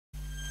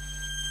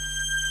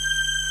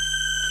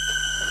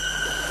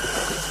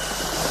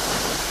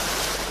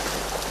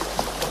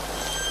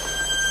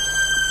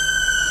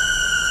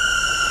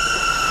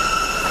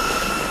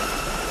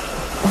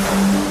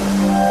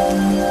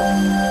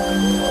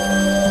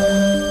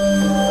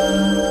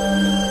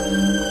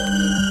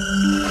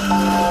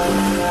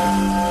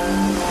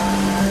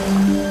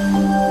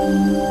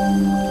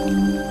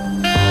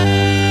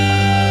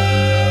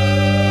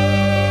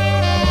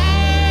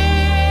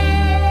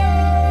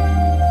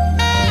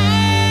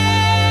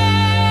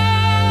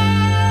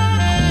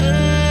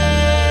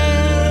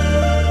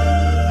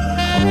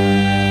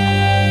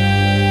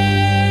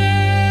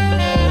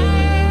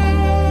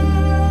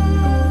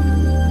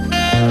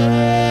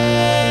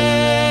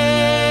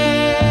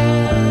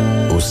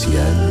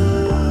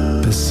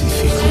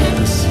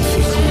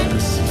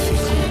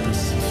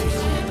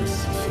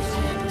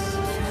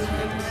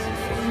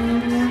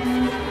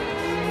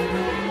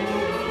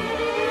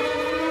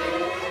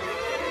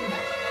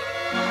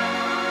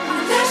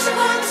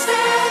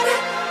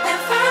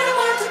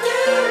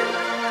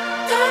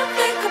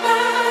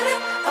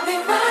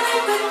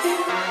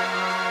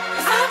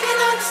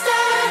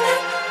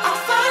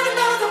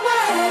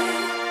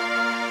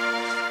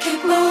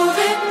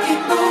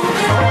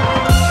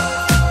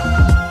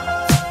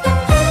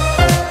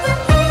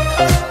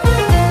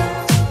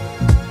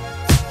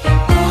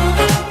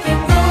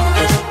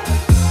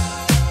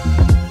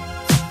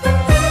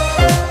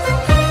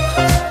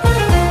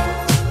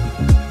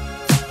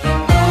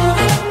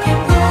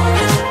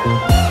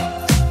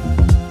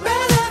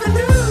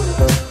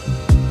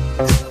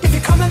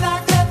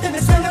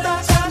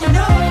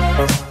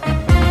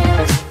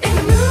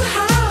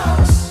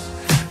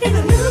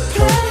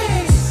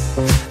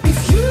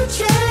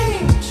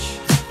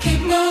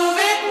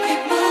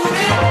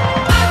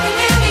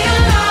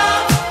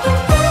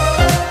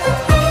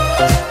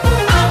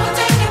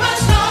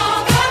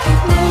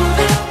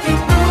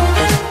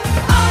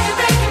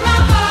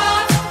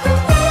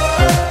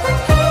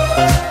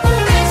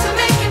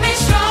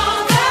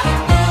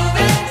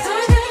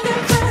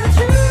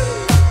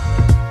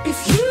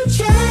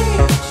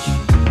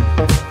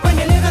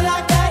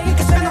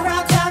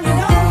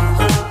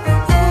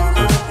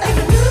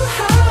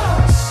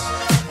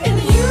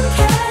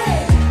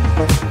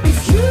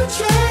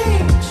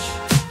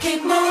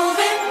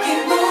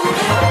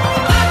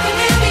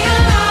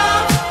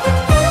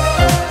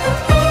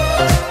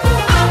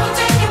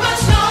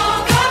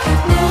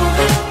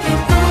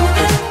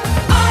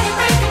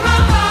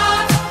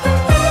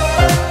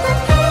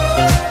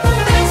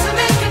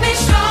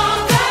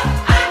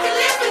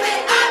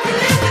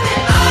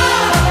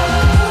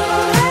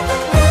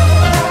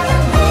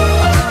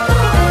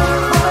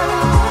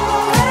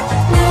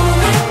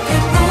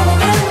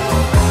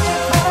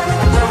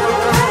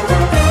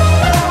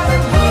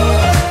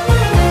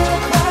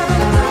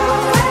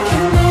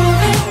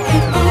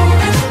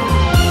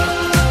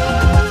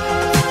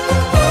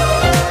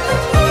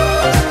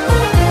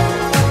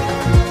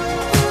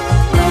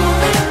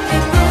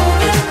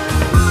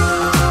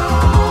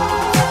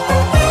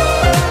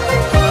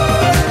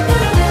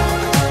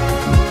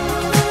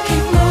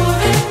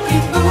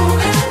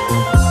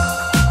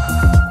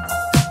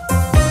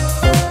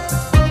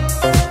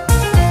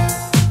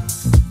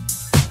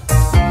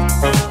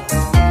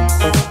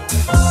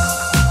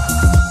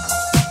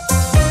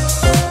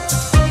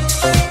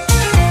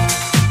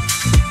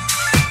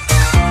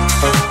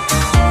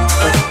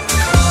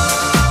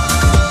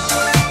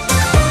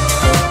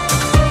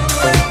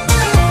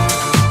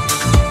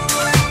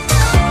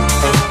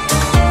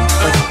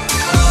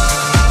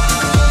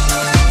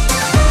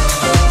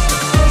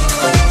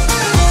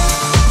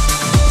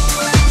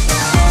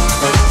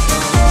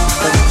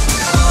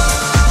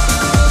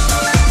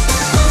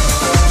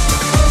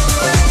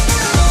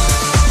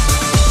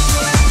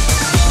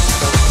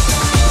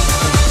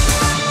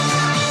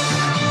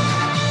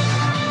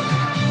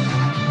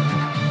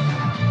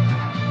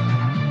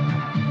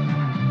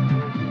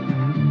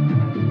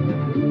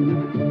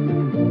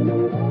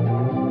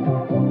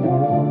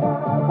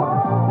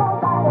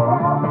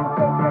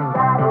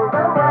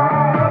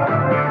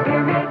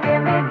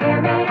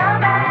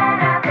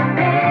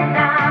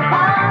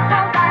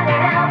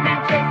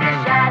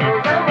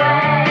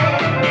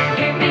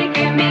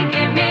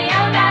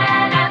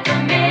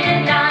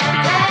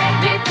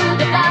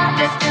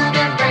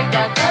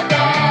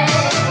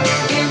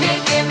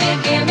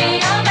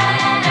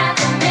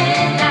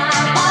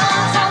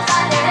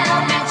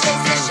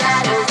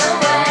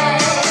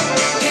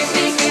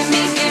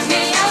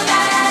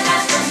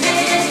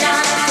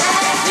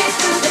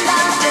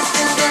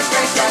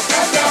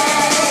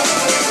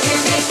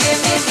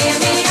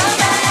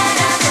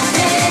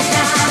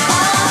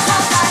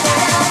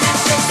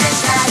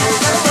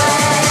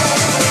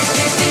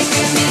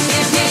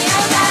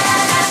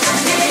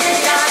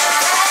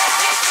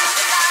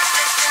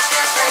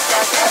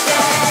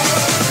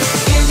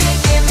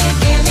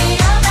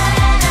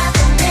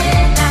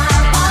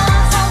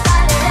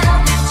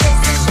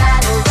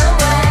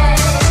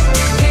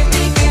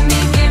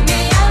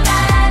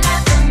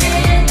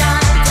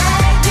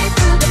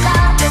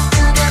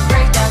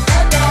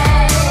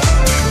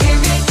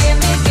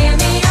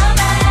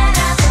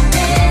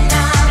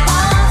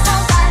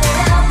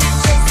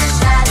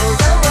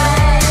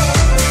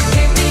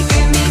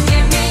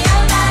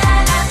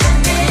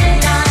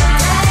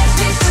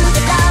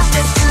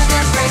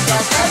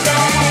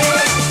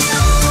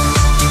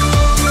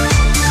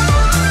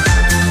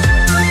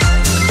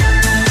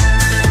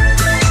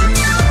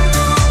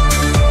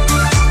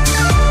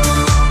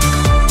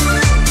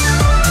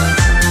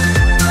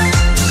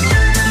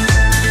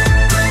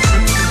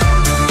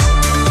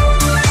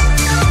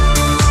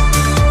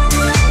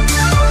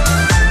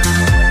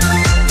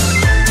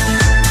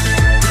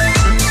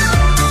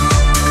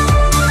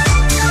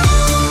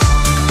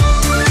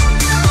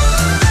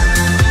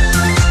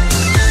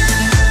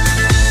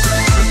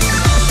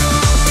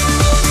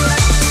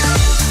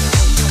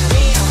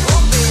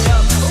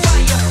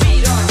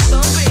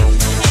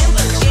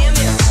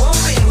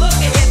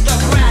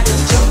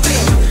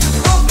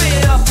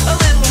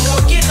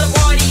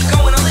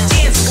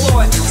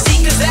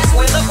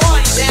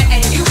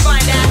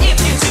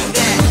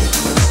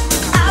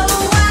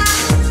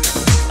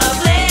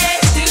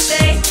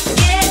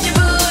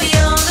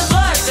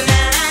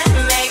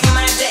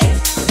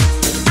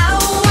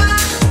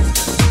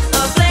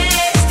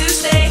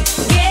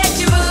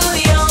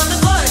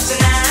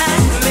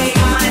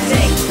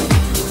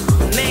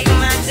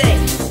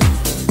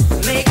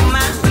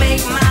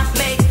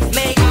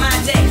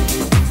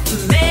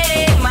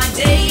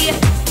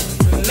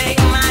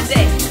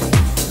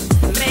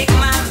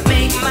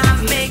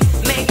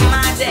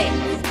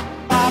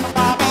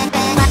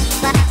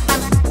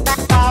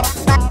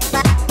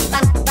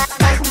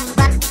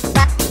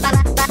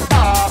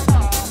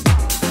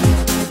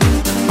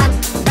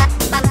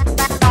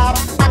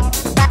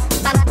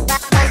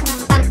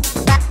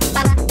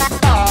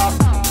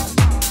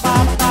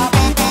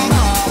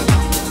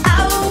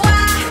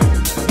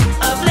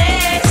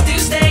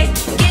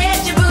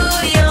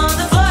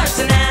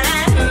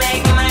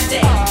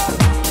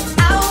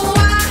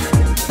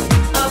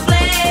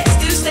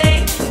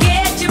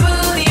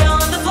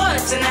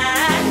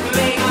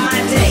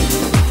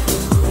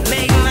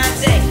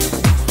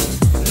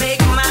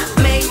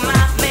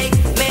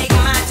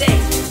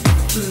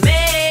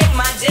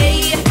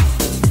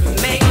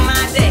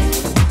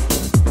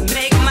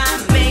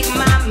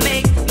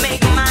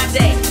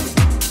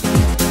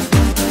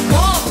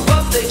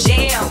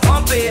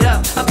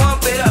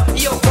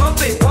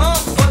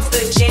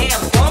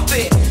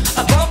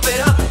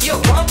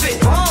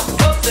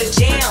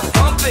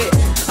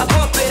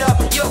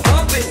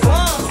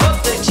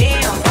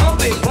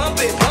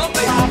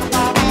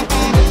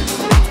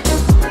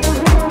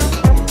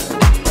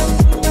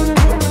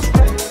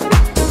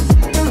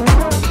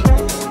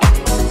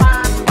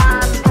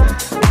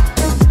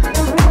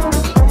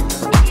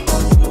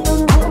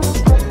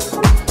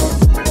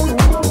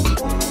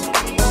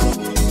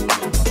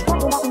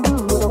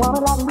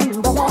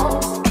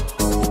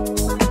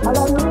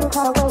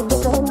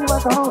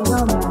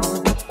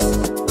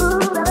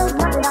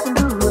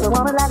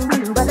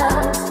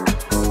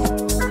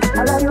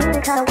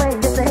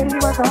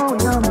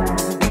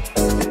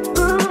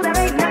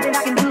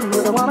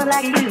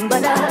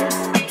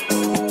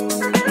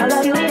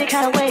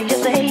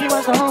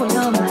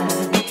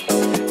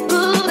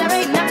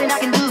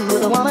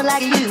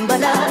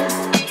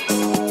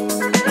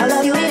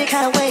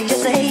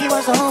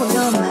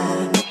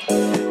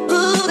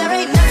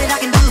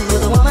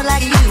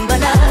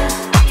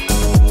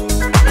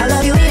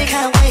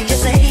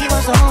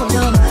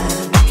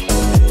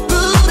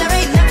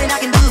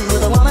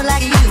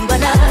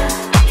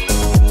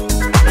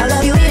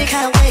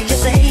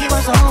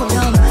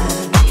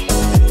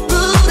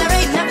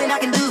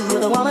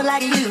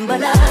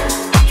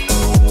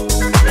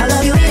I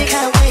love you any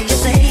kind of way,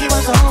 just say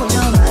what's on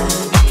your mind.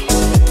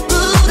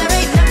 Ooh, there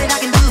ain't nothing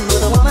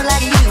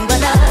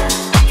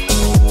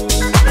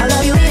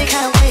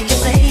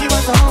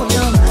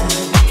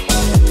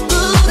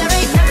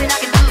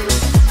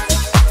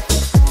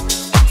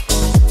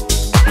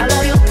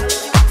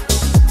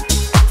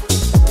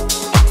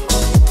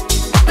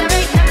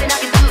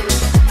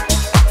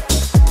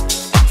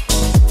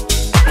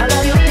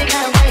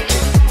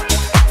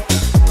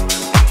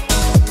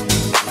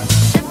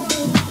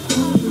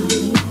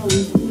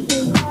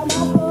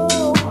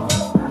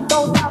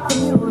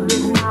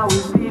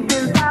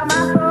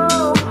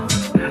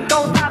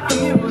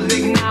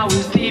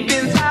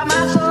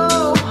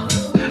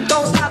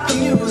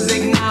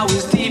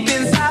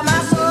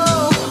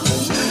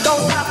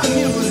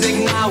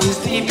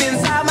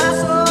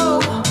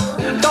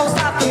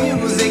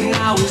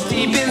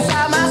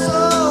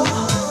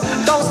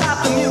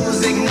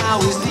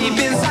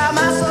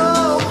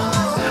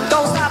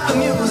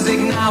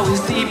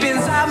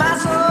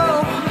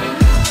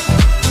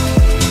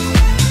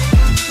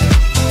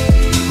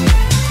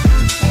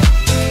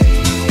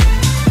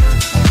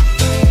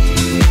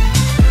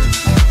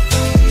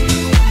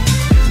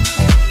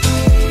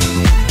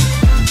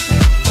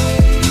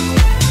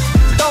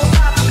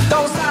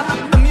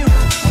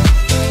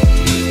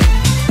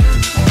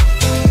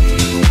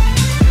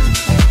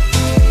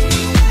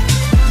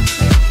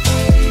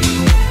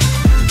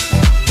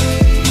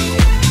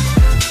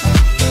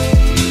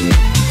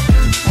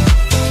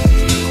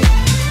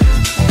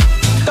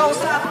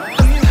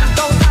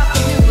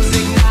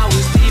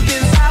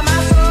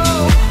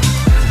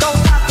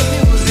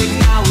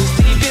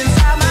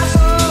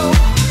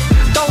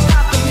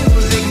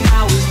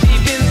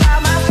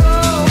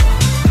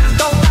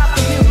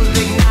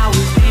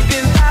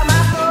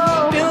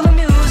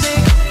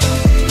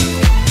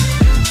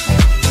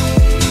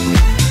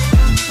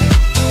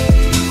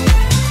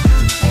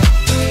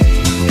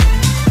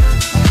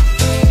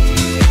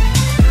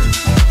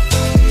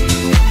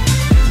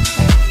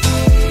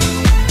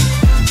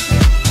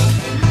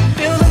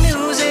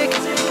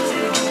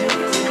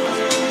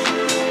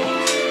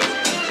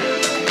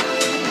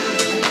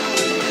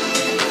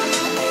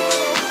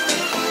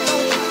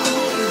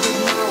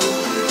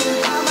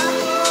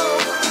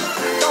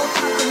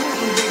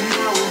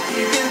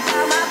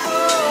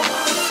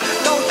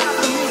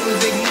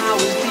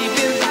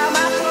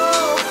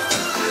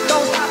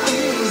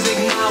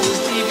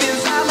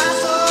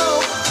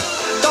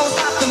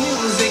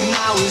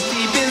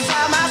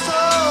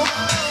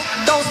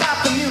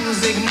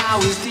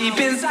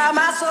inside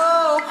my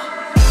soul.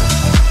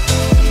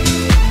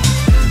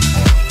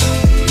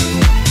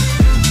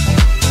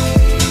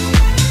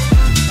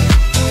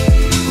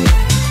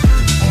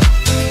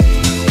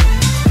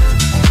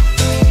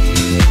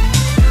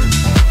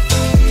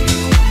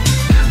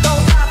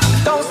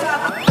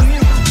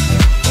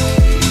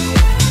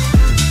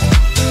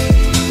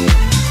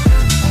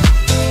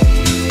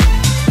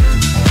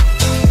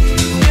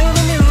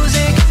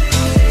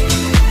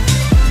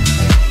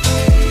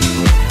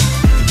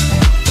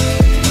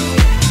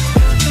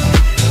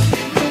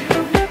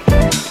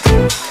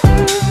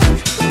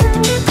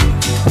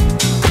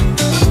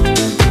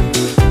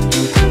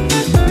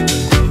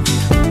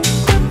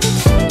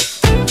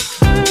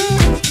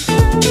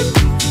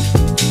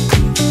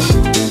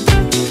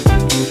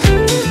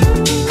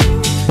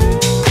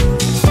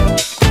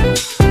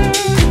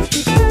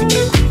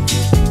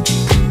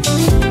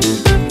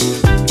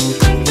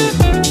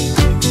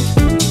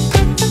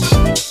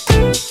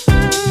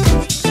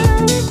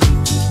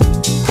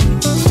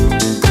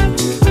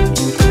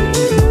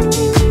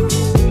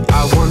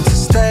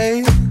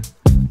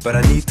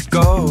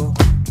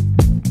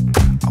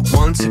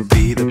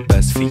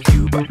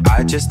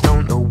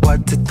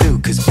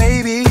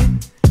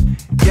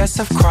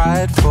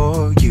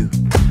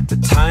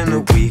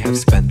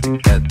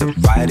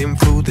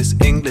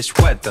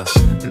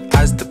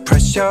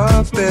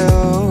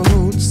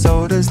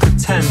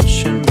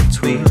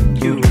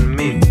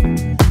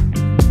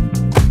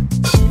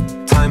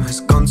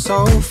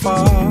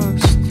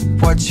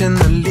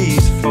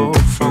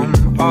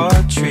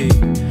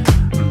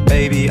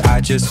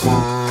 Just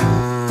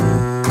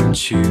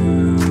want you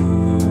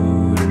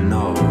to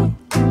know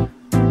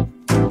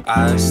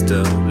I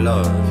still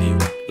love you,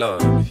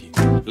 love you,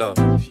 love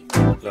you,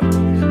 love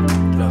you,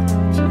 love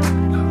you,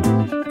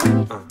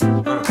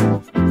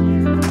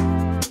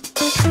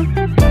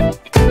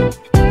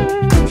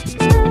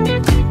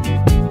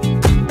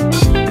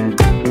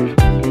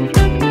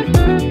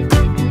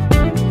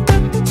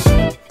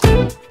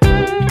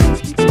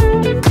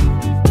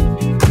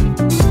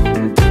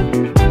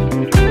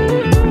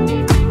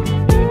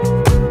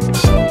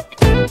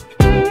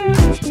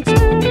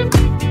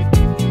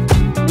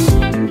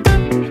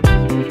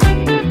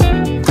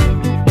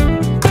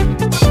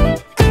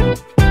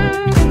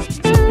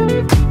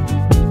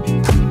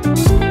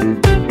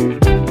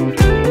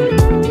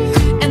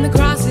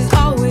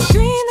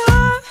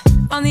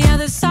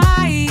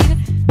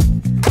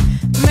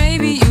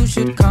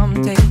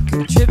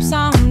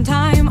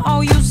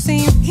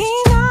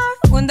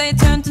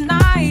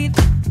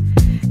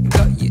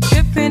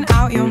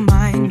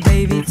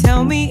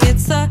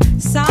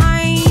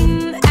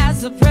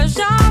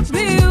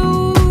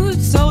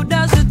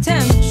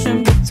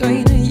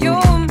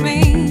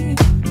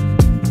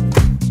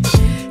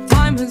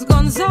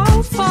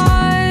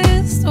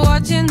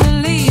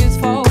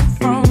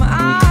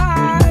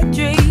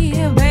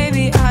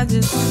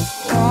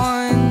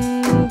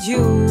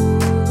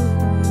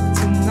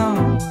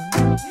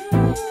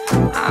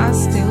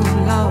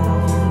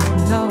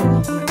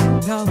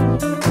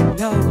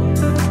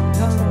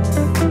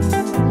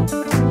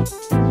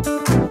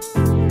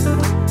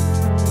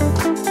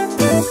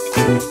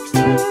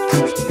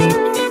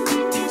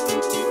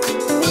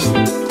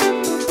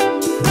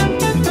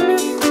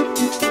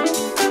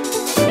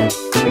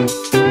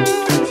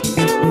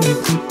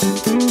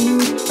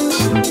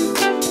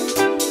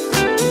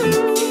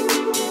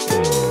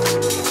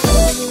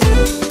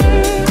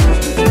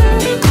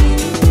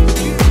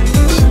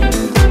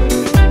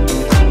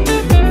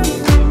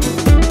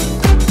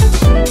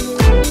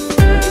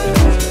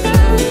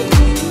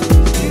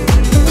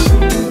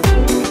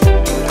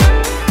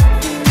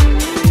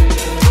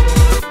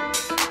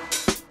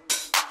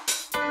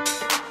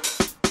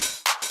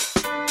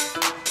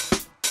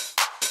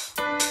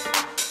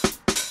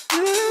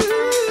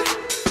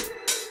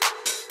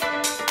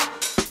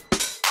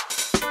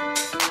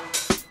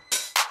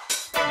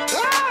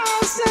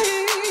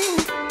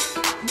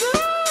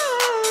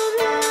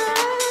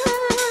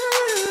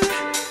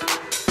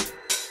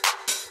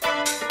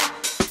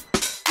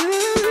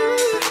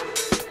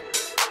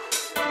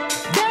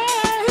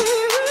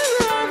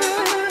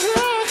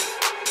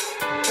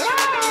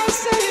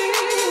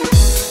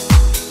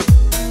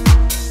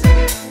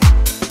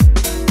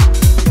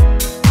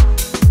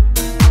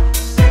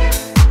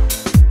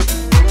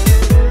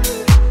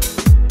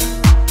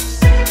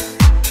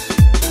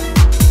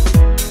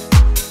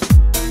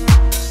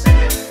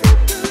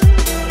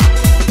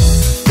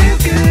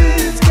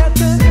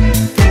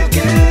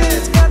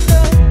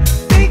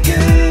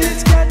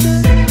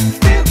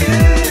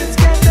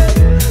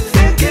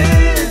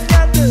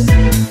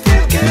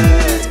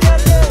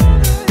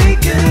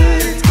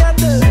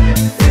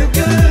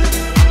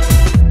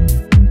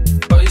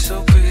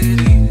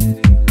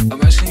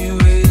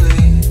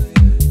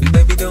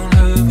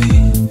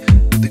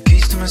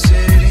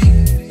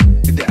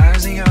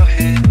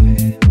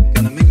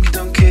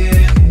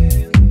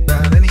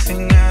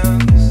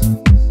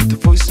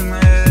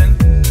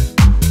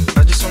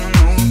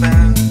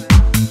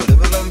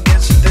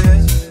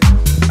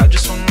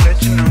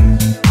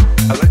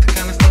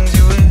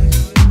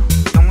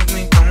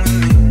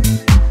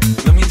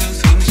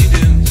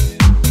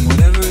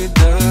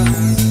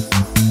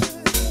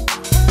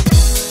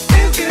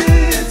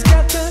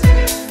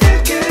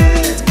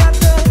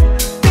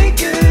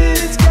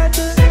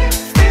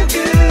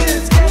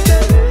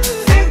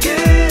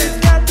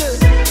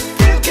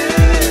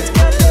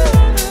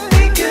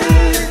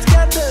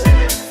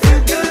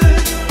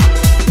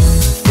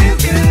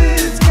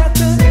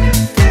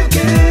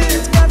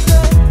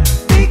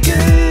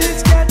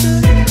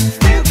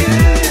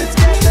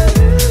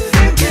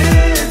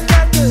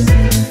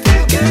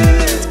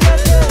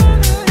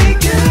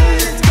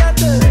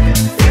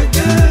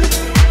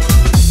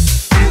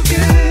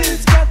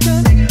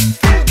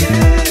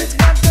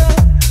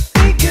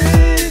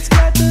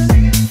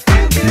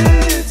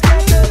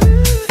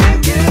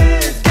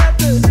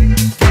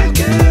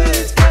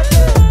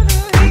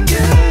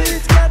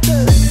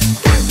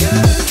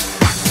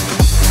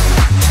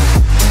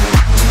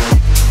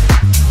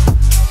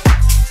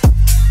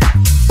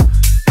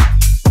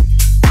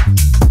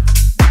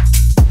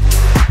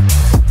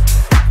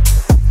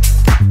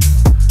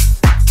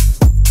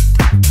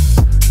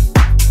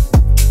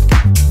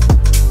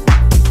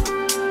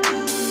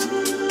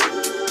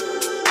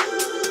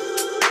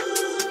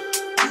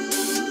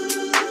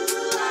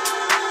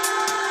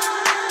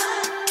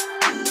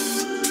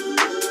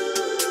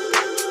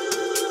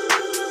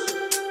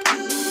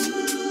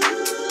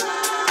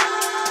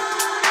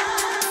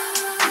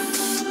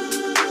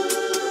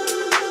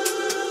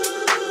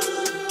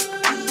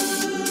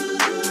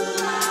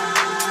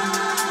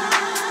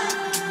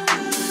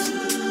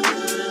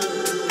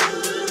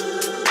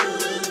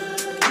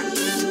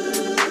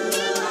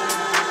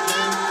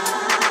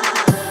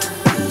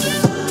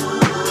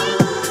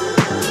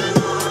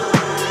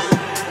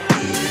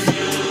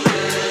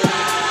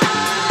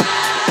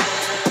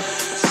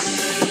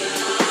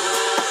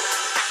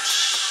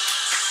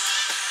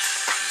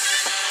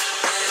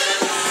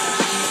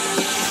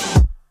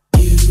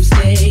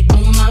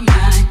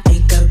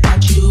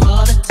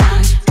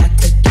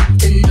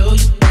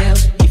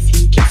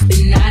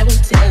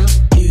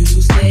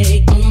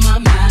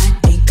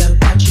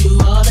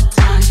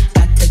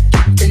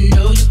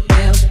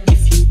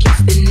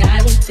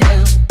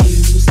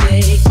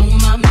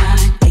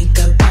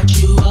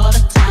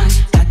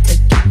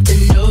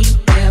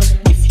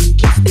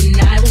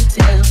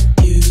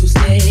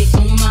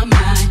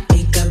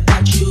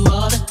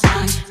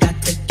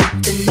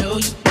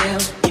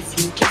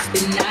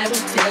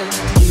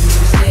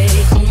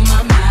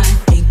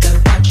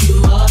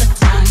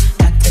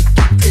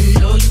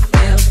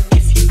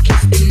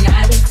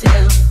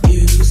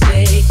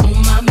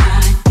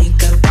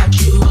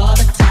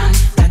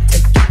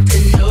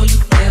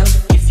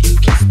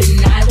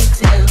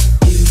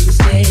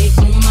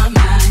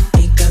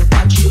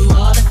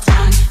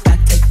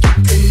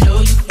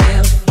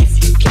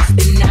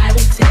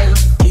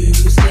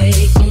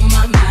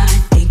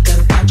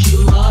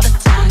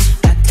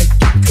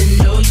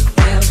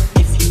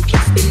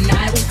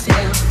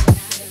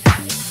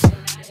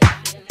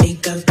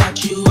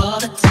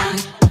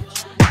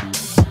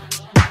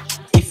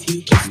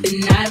 you kiss,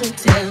 then I will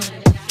tell.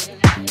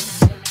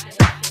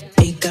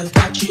 Think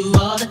about you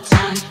all the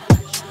time.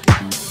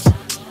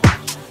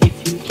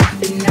 If you kiss,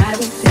 then I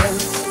will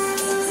tell.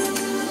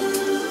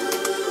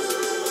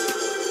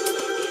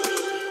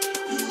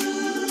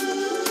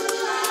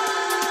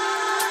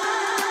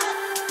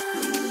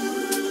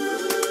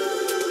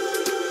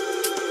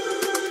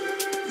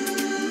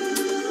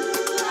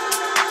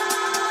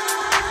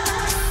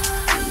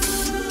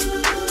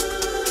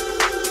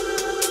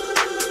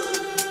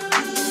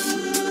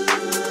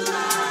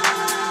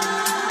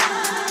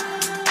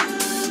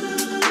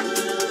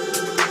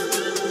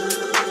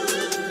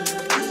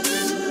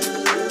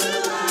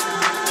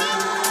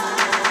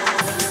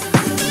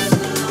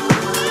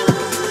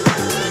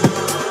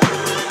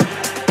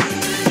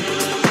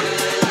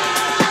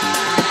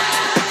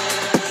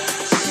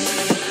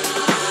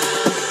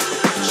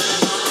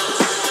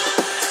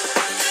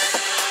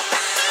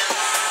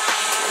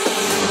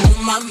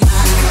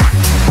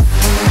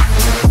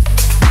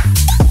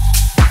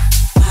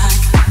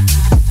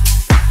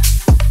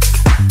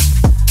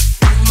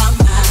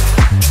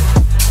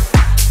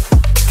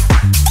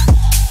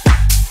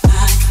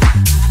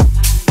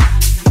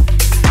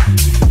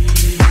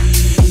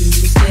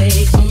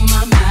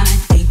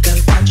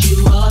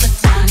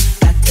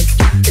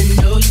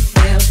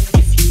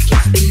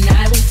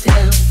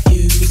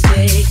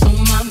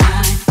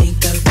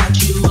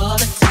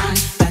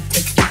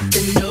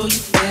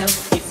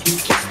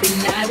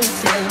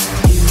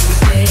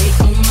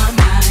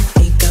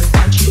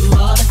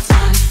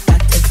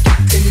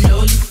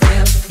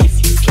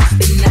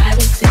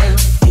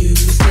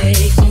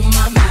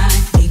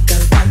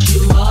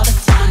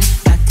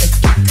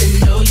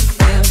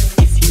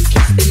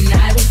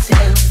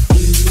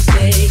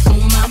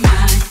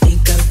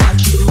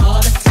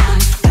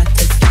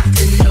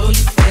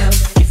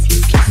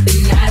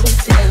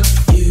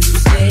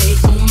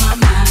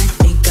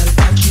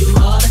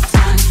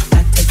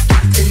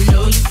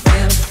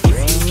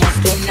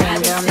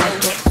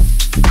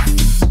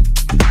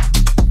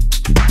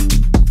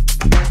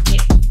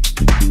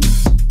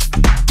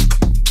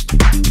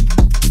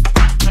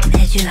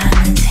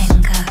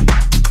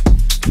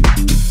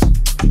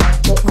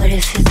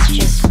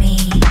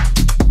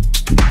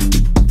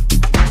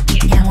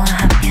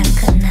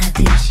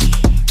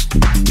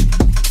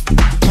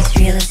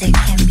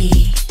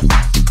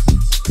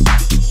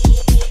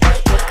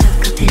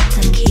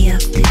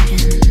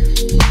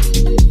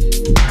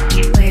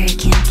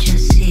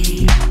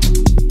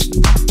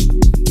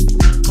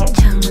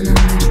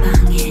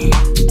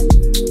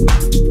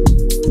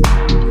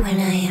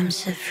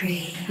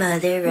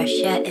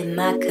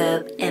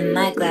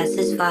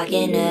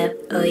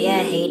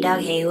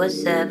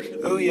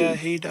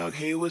 Hey dog,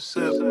 hey what's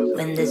up?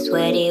 When the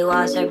sweaty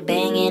walls are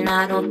banging,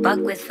 I don't fuck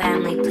with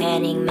family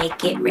planning.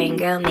 Make it rain,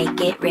 girl, make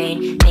it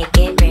rain. Make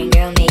it rain,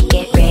 girl, make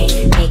it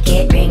rain. Make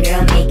it rain,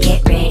 girl, make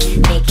it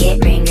rain. Make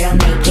it rain, girl,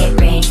 make it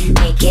rain.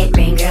 Make it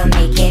rain, girl,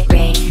 make it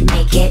rain.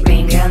 Make it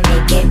rain, girl,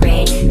 make it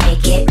rain.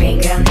 Make it rain,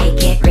 girl,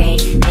 make it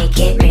rain.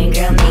 Make it rain,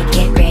 girl, make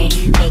it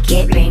rain. Make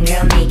it rain,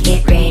 girl, make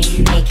it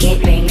rain. Make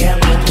it rain, girl,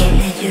 make it.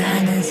 매주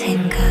하는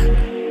생각.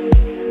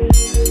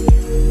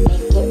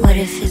 What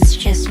if it's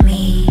just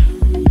me?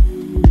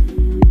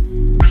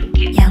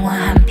 영화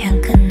한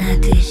편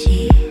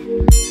끝나듯이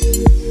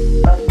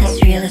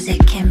As real as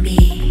it can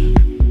be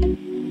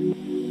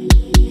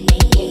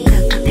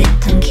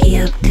급급했던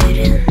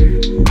기억들은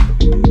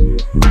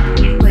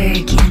Where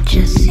I can't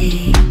just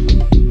see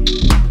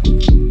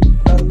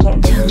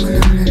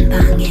창문 없는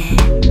방에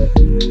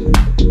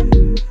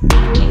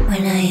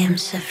When I am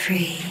so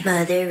free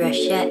Mother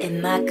Russia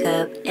in my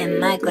cup And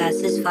my glass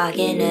is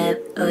fogging up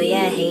Oh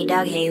yeah, hey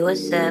dog, hey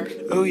what's up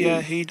Oh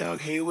yeah, hey dog,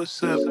 hey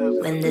what's up?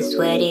 When the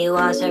sweaty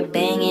walls are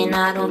banging,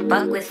 I don't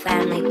fuck with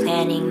family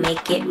planning.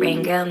 Make it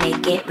rain, girl,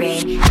 make it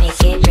rain.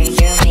 Make it rain,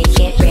 girl, make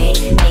it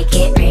rain. Make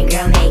it rain,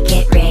 girl, make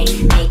it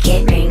rain. Make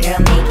it rain, girl,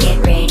 make it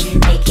rain.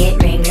 Make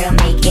it rain, girl,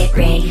 make it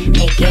rain.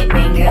 Make it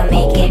rain, girl,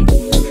 make it.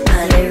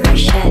 Mother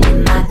Russia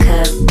in my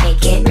cup.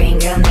 Make it rain,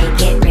 girl,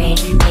 make it rain.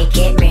 Make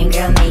it rain,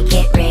 girl, make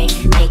it rain.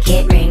 Make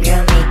it rain,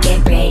 girl, make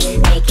it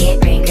rain. Make it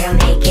rain, girl,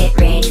 make it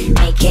rain.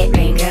 Make it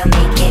rain, girl,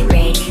 make it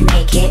rain.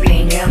 Make it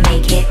rain, girl,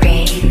 make it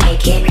rain.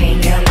 Make it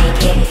rain, girl,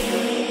 make it.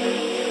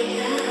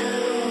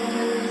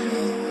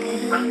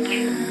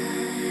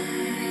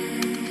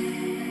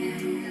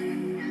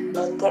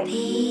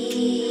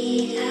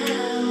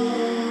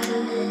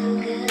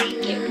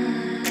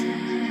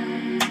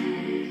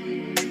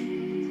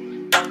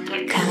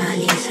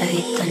 가만히 서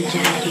있던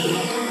자리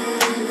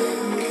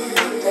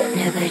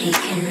Nobody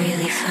can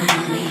really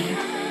find me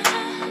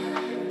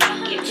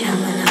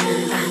창문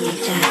없는 방에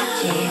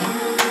잤지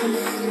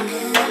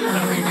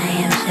Oh, when I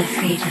am so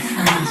free to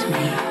find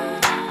me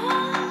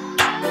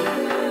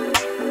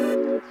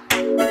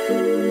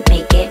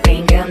Make it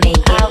rain, girl, make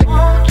it I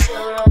want you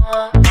to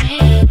want me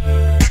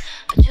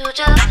But you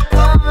just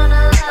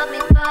wanna love me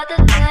for the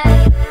day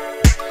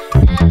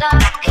And I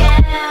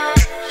can't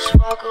just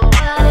walk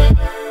away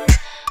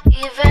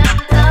Even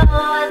though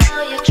I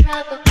know you're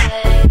trouble,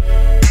 babe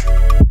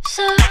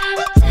So I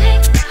will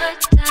take my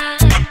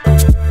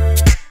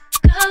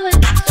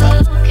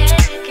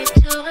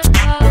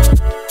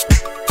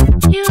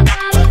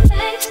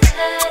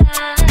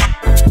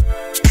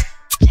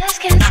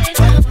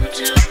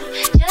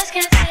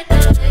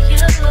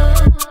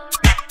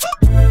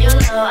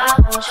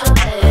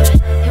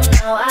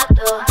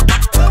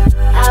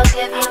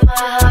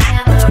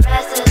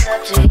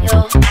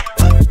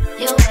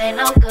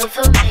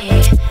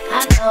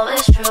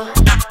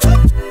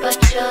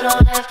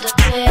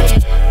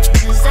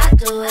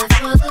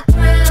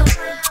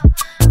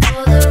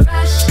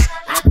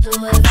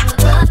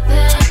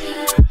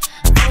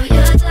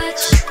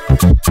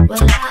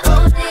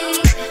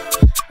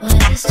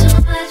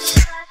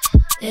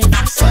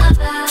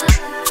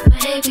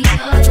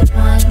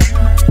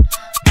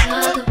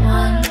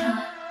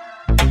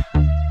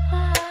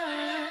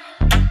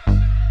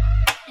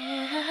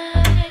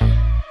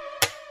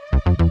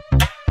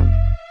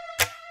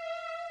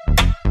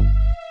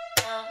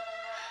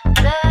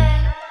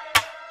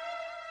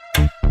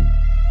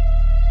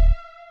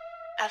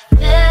I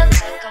feel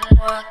like I'm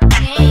walking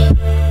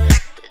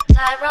the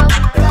tightrope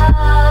of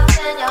love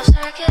in your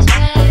circus,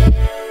 babe.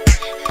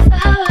 If I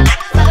were to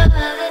fall,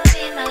 it'd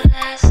be my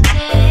last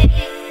day.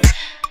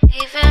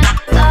 Even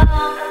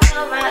though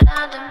you're right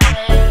under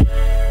me,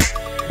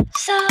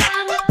 so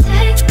I'ma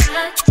take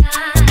my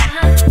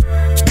time.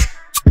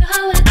 Go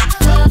with the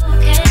flow,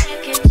 can't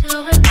get to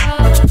and fro.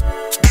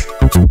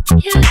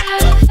 You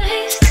got a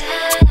face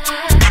that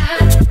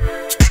I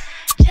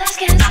just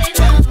can't say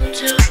no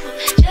to.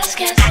 Just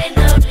can't say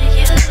no to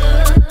you.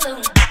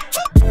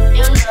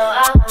 You know I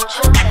want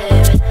you,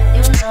 baby.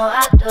 You know I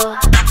do.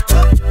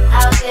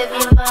 I'll give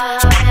you my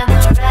heart and the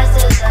rest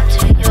is up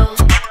to you.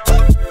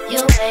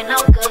 You ain't no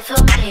good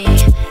for me,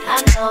 I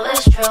know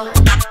it's true,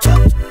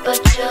 but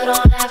you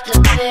don't have to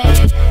pay.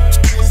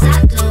 Cause I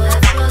do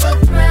it for the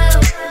thrill,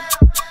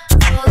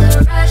 for the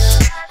rush.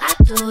 I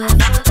do it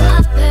for the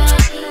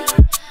pain,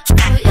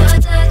 for your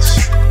touch.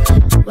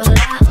 Well, I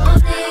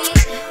only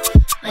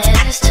when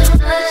it's too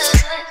much.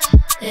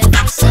 If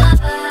it's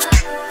summer,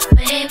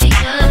 maybe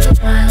you're the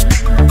one.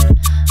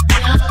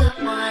 You're the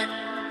one.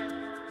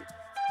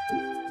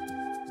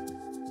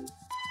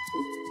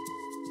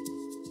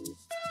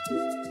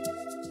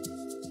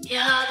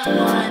 You're the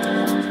one.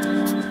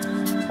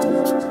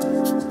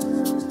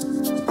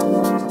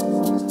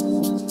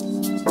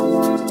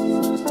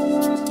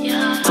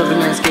 Turban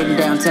ass getting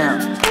downtown.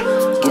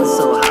 Getting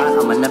so hot,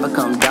 I'ma never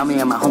come down. Me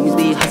and my homies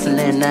be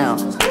hustling now.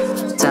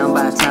 Town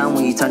by town,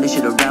 when you turn this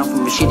shit around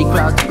from a shitty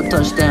crowd to a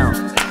touchdown.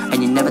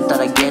 And you never thought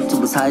I'd get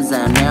to as high as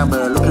I am now.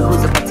 But look at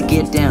who's about to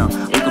get down.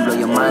 We can blow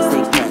your mind,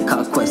 Stckman,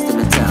 conquest in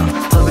the town.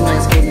 Turban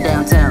ass getting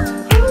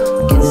downtown.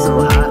 Getting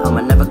so hot,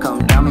 I'ma never come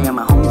down. Me and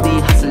my homies be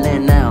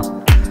hustling now.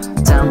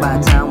 Town by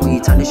town, when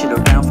you turn this shit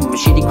around from a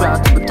shitty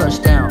crowd to a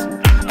touchdown.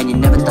 And you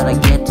never thought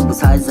I'd get to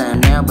as high as I am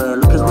now. But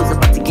look at who's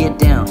about to get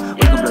down.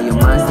 We can blow your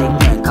mind,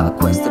 Stckman,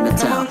 conquest in the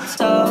town.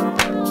 Stop,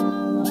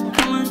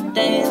 come on,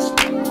 dance.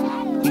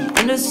 We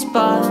in the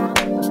spot.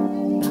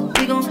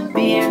 We gon'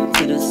 be here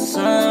till the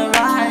sun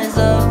rise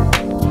up.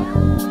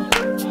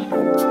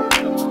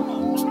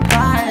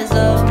 Rise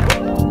up.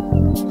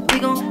 We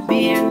gon' be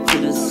here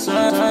till the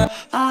sun.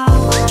 I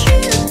want you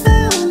to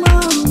feel my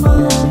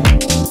mind.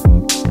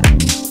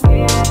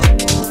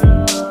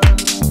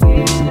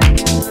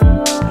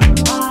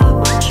 I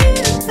want you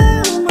to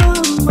feel my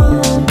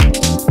mind.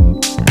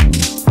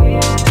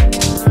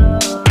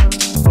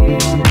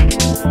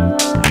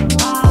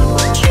 I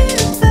want you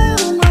to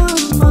feel my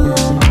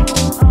mind.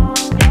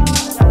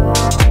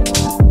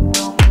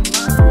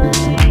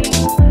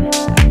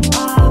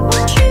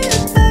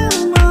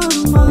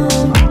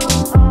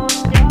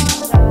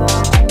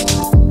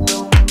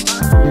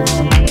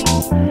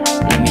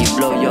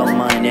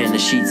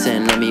 Sheets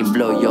and let me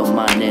blow your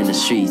mind in the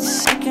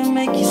streets. I can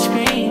make you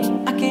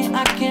scream. I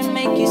can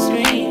make you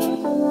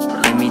scream.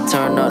 Let me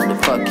turn up the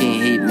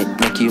fucking heat,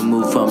 make you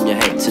move from your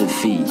head to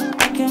feet.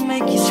 I can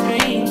make you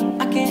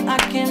scream. I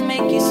can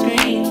make you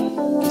scream.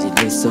 Cause you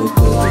look so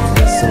good, you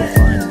look so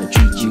fine. I'ma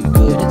treat you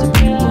good as a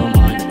pure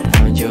mind. I'ma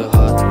find your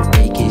heart, I'ma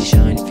make it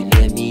shine. If you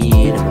let me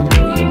in, I'ma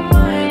blow your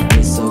mind. You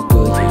look so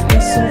good, you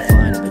look so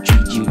fine. I'ma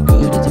treat you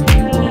good as a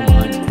pure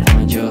mind. I'ma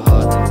find your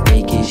heart, I'ma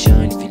make it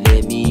shine. If you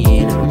let me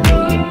in, I'ma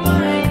blow your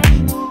mind.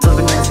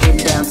 Turban ass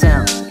getting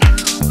downtown.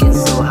 Getting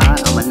so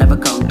hot, I'ma never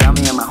come down.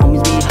 Me and my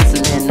homies be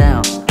hustling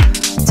now.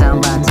 Town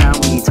by town,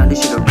 when you turn this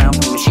shit around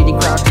from a shitty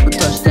crowd to a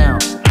touchdown.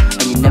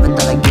 And you never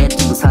thought I'd get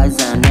to as high as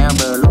I am now.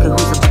 But look at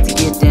who's about to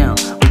get down.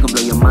 We gon'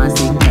 blow your mind,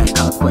 Stckman,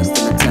 conquest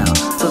in the town.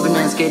 Turban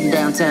ass getting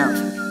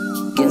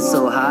downtown. Getting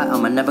so hot,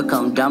 I'ma never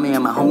come down. Me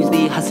and my homies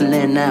be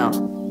hustling now.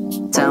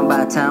 Town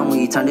by town, when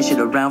you turn this shit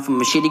around from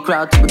a shitty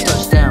crowd to a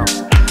touchdown.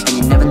 And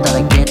you never thought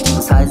I'd get to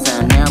as high as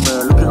I am now.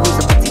 But look at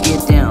who's about to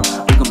get down.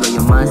 We gon' blow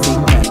your mind,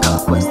 Stckman,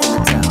 conquest in the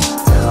town.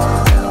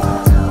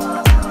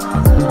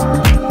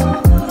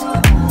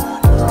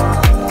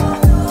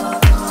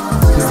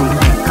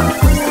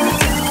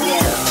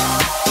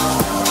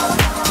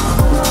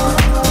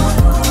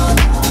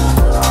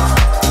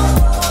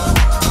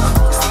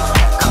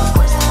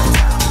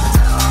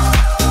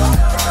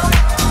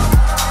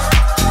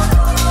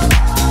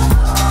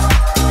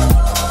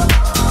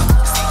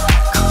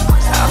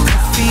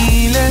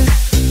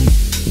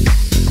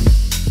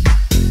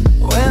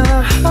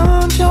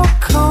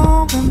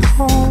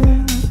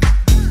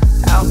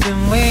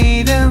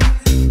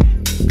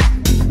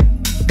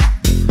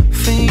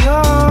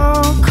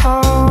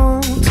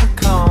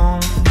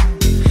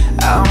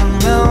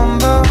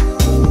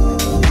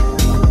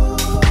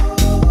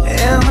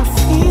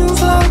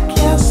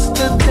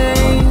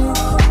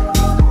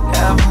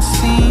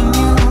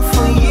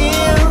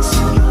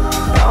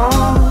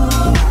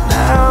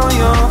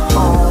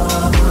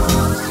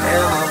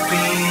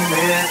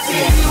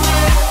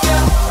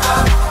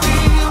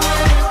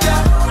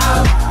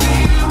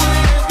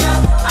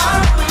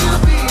 I'll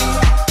be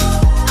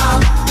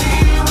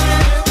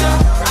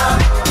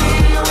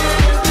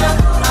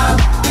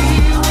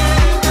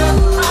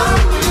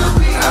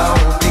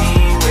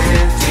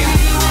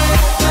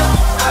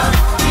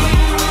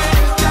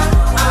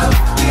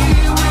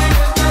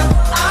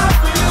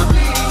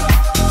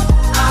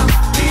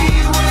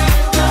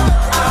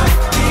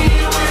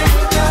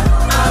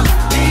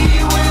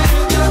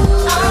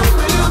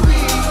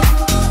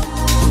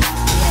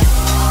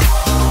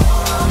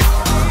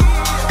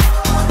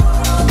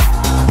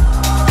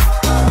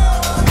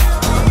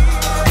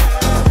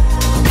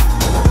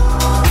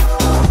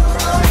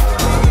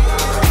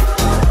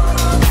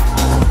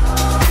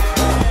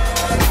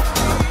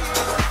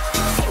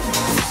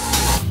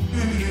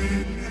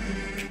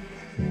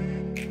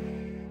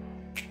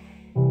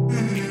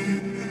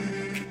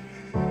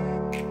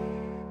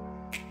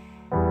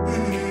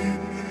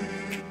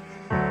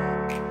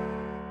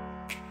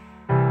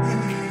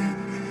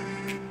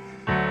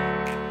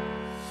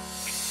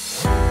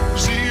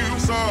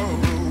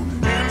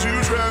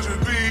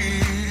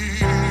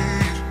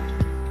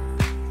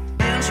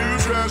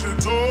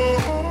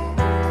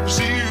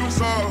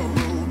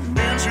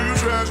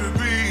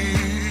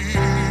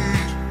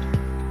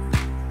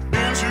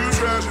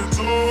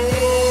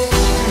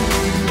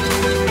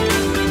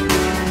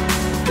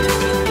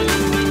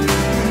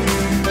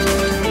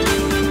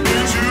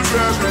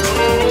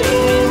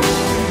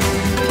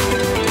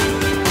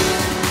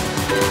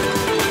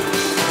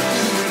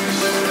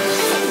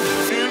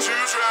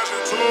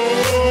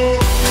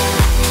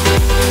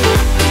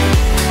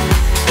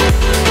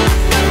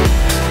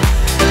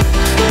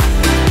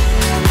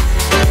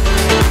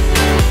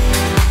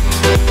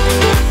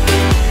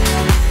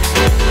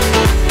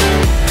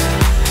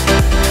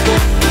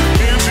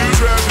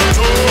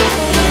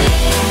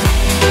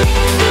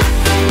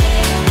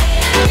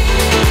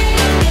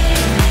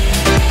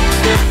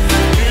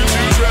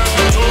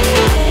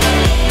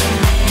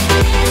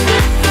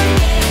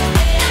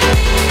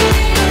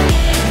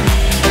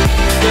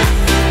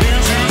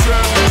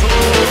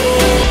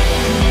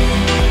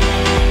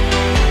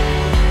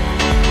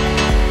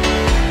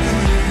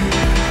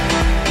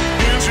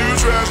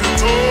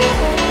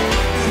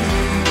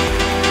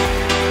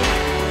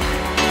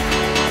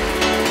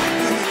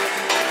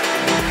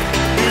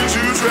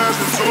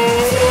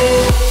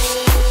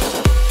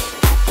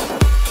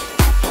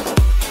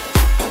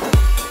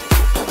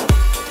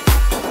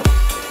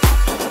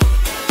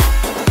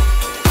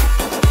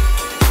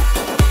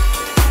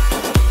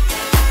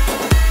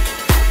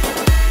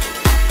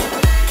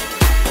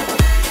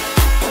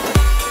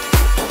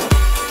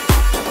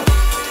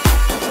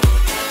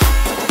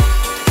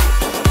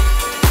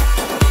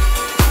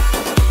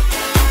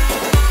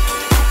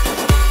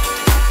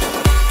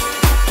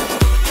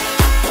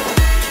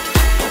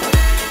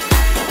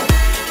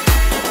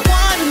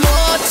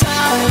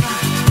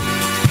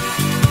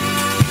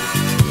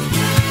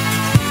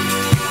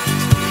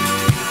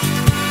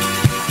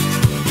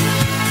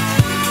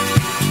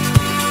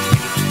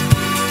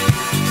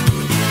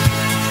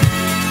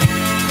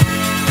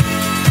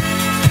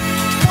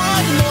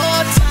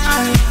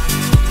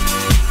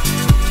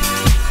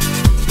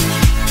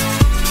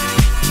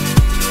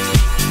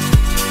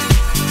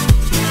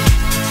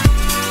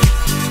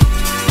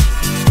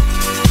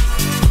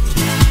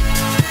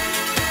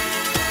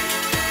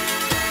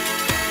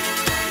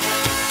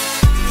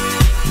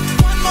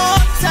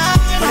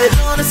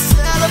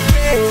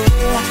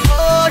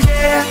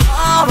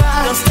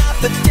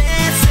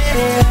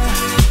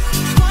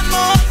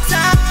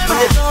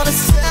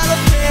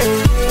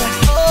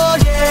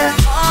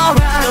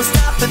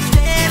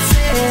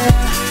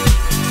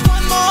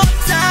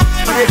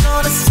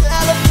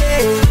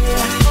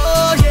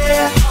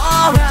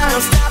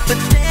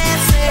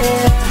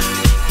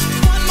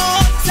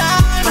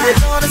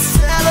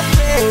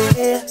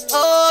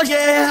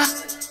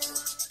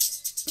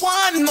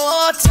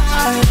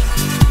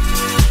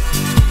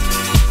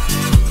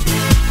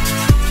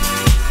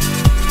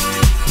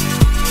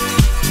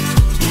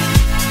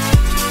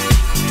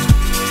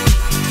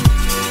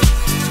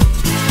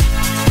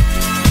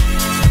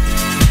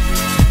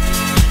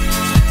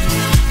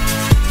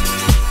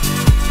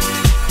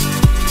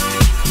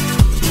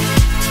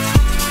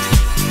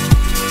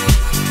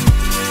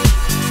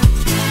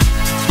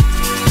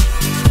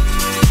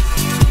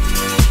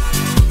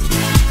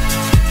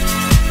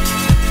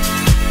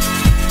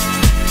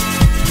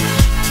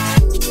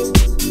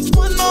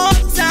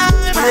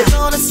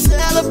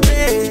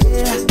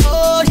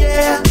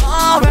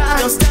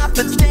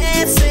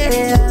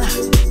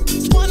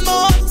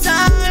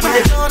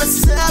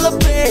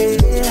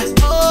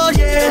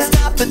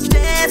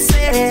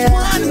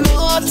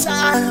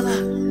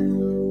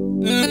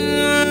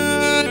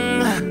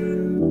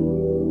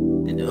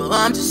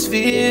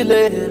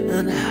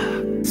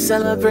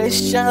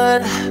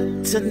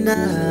Celebration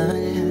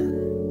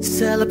tonight.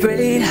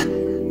 Celebrate.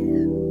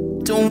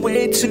 Don't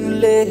wait too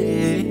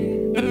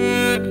late.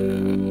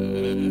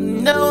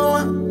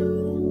 No,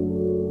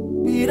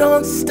 we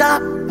don't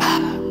stop.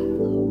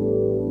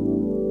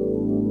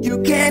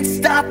 You can't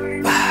stop.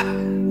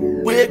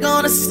 We're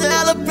gonna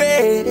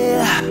celebrate.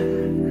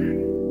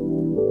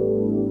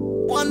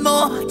 One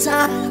more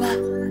time.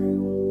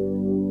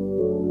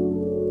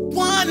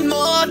 One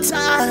more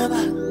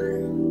time.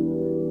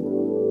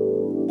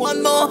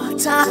 One more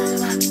time,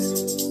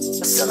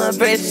 a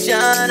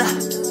celebration.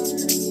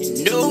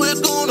 You know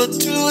we're gonna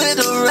do it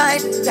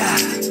right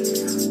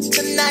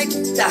tonight.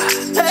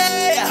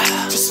 Hey,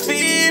 just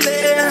feel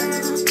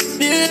it.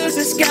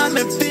 Music's got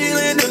me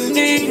feeling the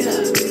need.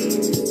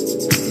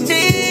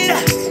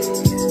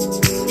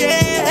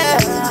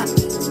 Yeah,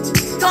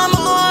 come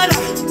on,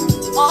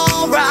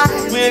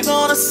 alright. We're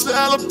gonna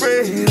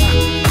celebrate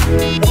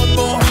one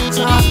more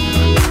time.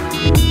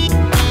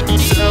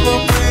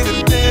 Celebrate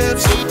and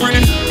dance so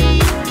free.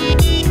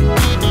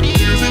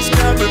 Music's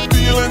got me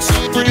feeling so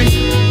free.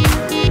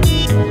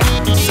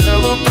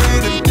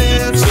 Celebrate and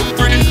dance so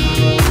free.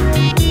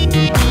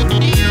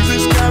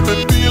 Music's got me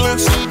feeling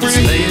so free.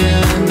 It's late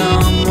and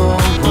I'm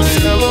awake.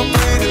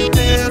 Celebrate and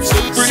dance so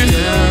free.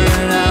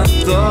 Staring at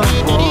the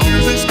wall.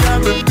 Music's got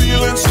me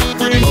feeling so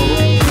free.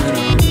 Open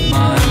up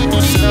my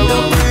window.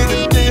 Celebrate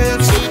and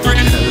dance so free.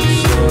 Head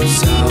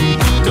flows out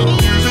the door.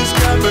 Music's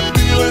got me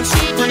feeling so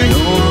free.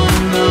 No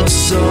one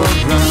else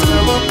around.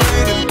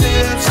 Celebrate and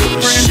dance so The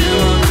free.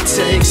 shimmer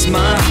takes my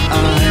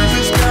eye.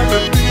 Music's got me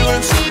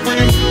feeling so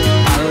free.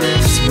 I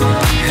lift my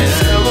head.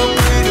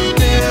 Celebrate and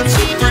dance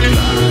so free.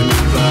 Blinded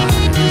by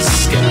the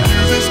sky.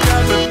 Music's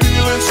got me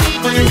feeling so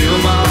free. Feel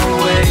my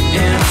way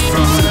in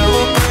front.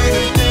 Celebrate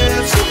and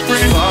dance so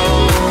free.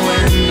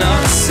 Following the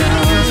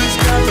sound. Music's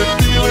got me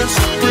feeling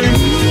so free.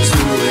 Move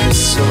to it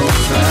so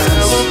fast.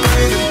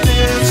 Celebrate and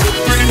dance so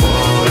free.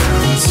 Fall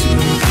down to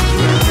the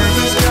ground.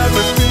 Music's got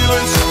me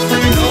feeling so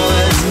free. Know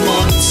there's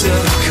more to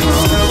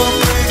come.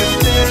 Celebrate and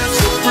dance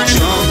so free.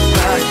 Jump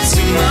back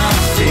to my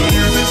feet.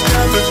 Music's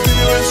got me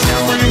feeling so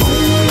Now I free.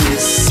 only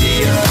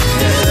see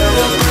ahead of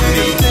Celebrate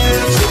me. and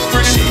dance so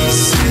free.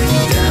 Chasing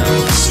down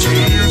the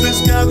street.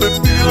 Music's got me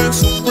feeling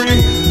so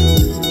free.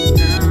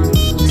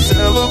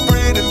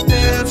 Celebrate and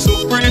dance so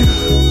free.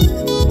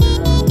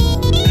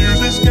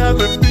 Music's got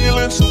me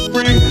feeling so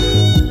free.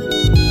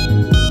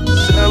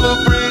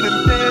 Celebrate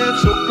and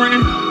dance so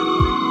free.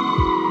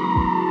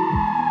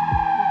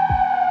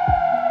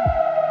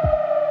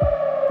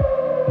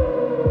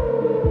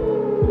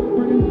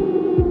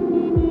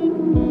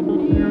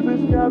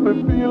 got me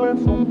feeling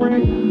so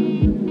free.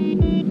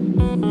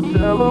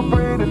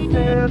 Celebrate and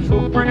dance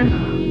so free.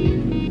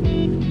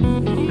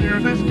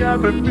 Music's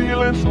got me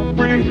feeling so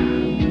free.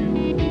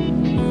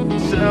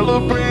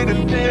 Celebrate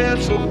and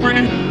dance so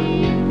free.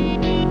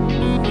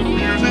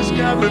 Music's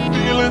got me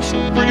feeling so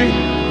free.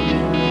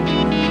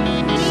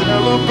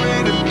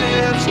 Celebrate and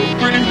dance so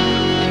free.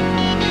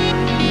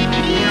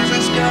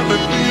 Music's got me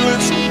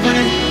feeling so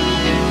free.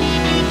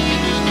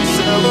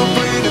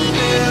 Celebrate and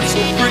dance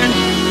so free.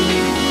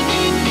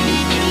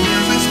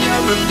 Music's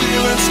got me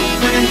feeling so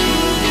free.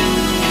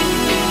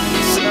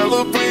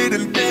 Celebrate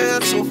and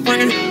dance so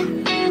free.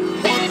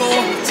 One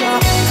more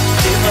time.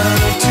 If I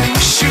love to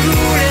shoot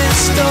and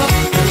stop,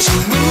 but you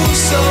move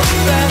so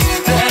fast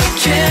that I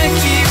can't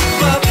keep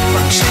up.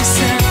 I'm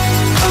chasing,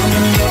 I'm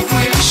in love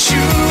with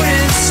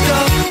shooting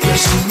stuff. But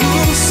you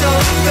move so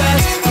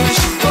fast, push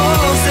your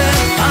balls and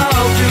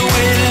I'll be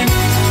waiting.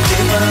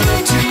 If I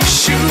love to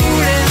shoot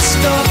and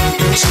stop,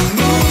 but you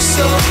move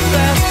so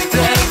fast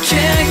that I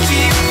can't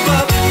keep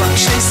up. I'm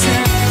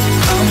chasing,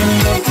 I'm in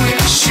love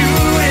with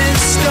shooting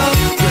stuff.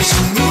 But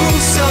you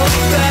move so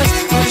fast,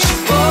 push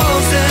your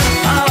balls and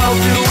I'll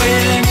be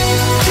waiting.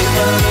 If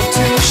I love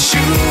to shoot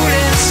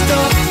and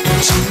stop,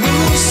 but you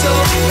move so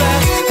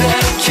fast that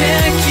I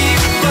can't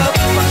keep up.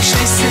 I'm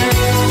chasing,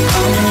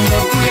 I'm in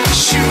love with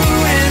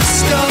shooting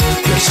stuff.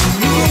 But you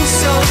move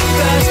so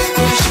fast,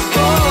 push your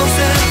balls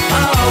and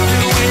I'll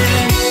be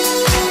waiting.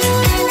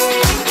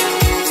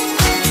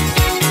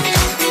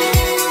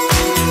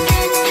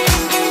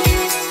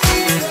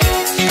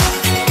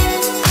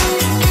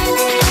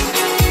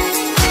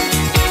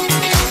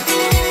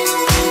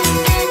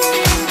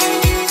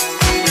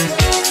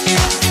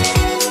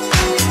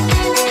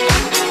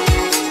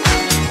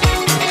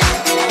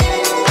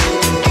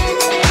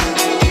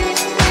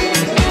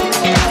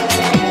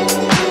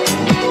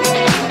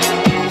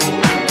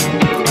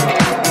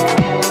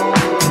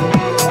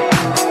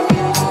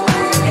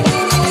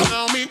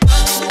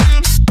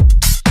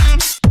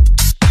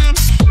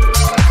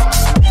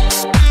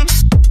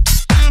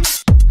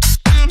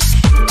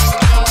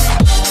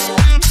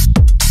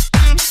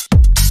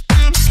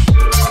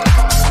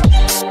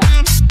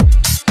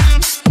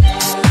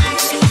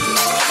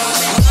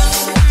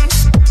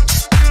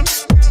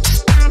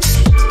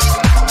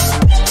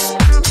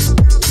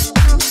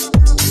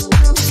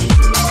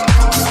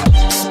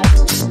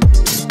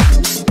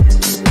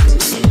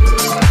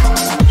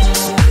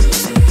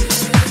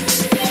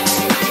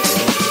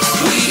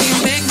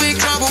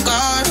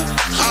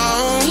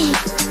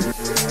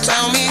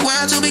 Tell me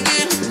where to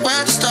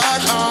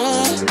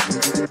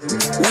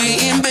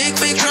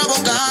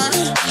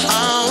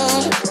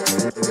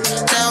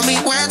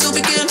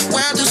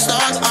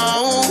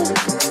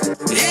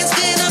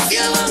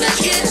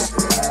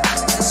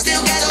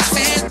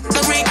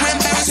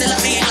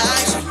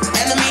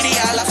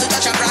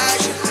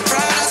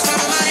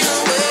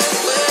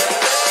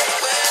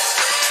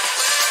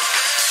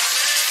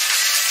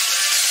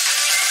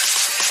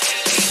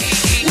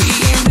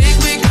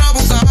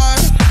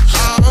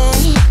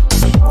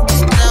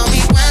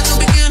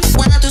begin.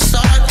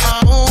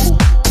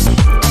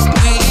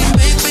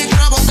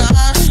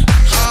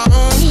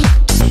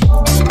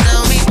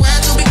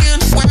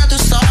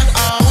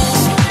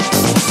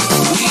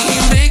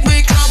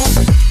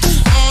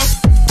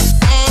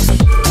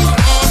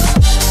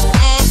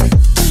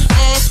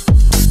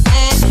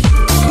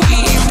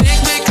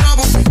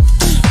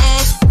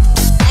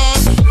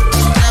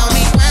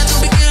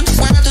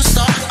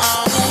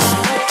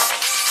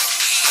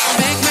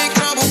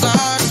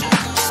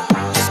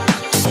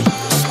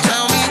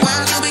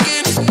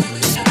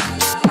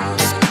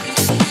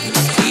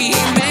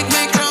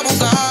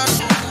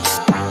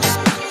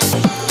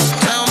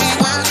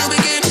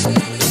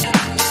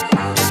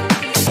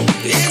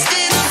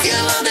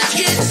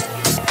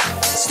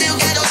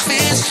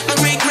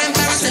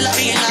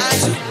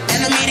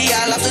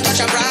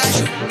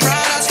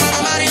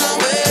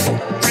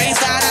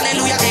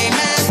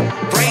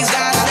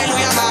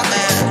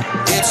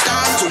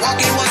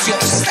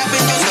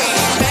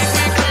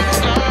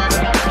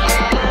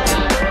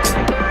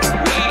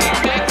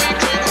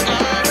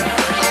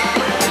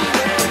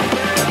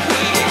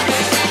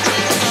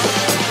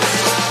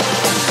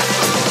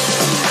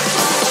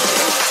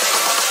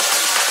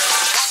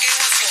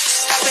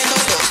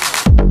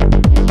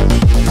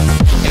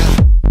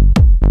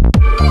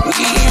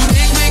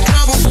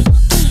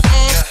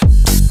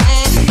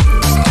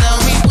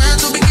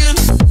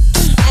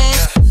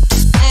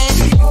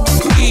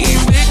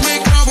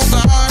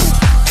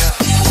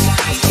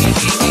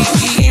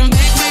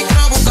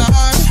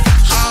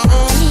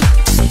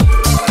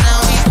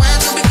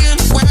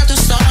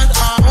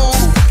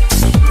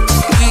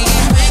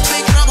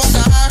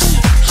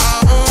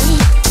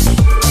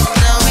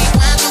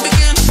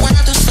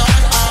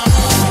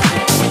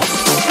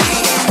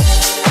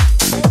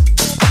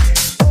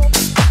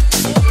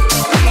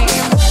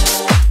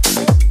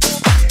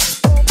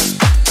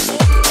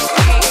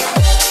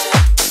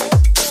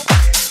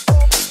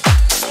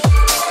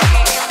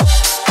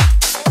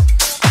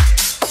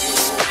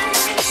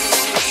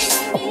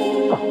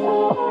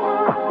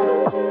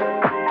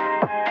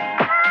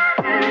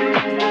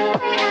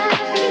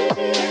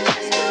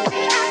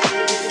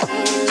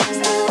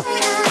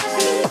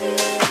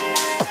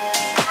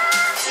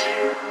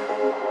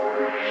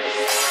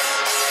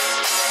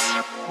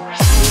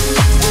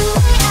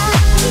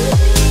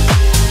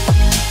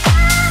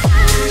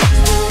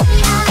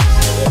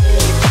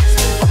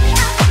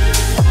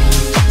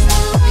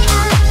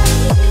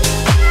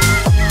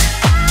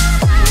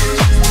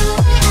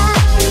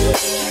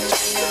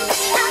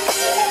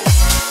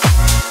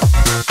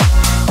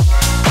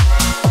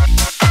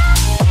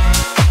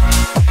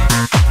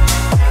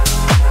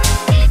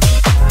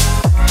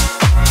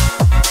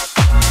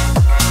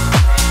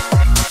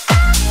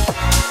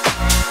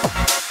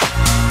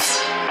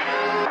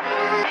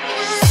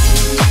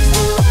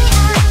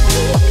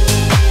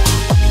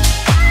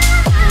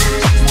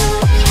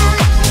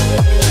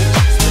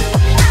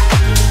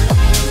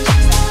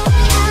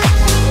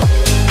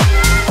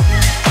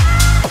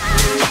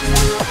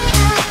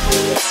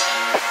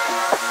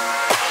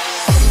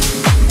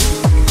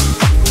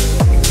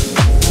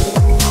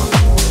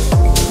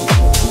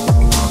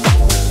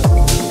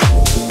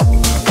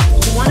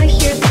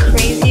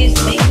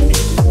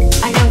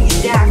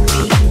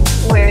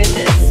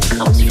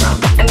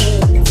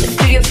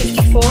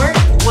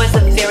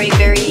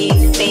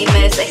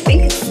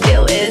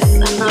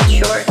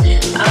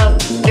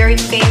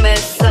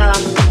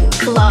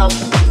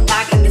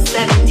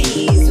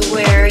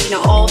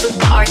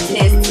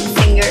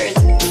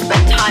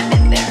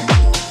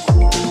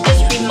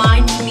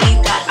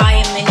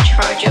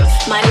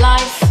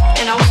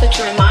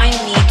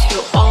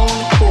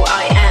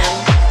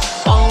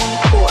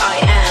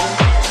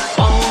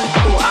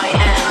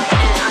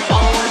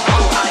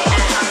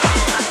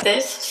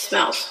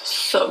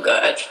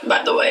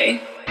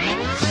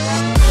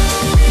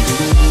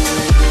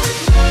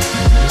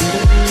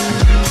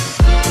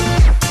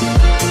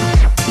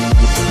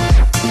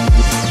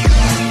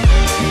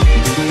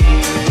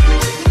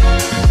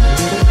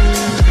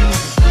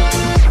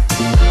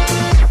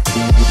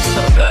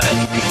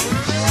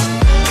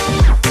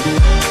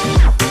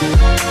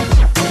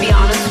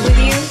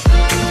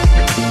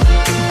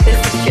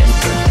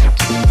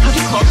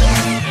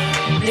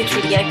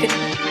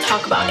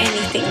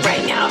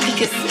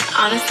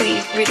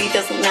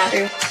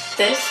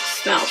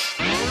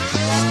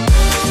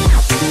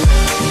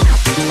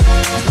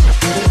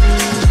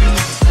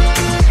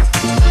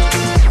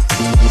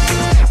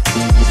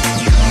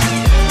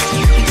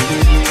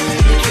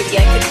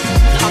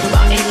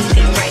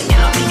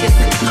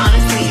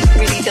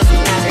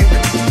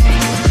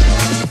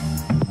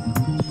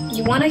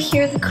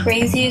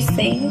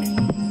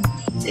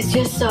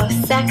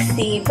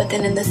 But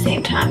then at the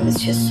same time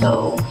it's just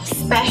so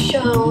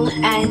special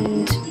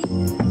and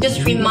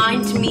just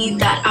reminds me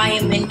that I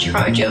am in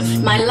charge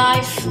of my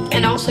life,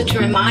 and also to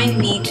remind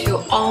me to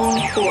own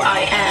who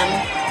I am,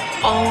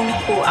 own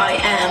who I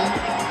am,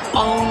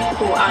 own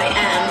who I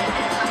am,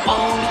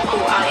 own who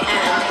I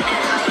am,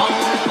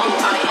 own who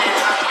I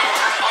am.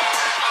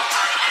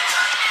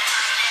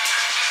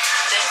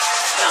 This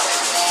smells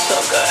so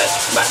good,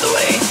 by the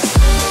way.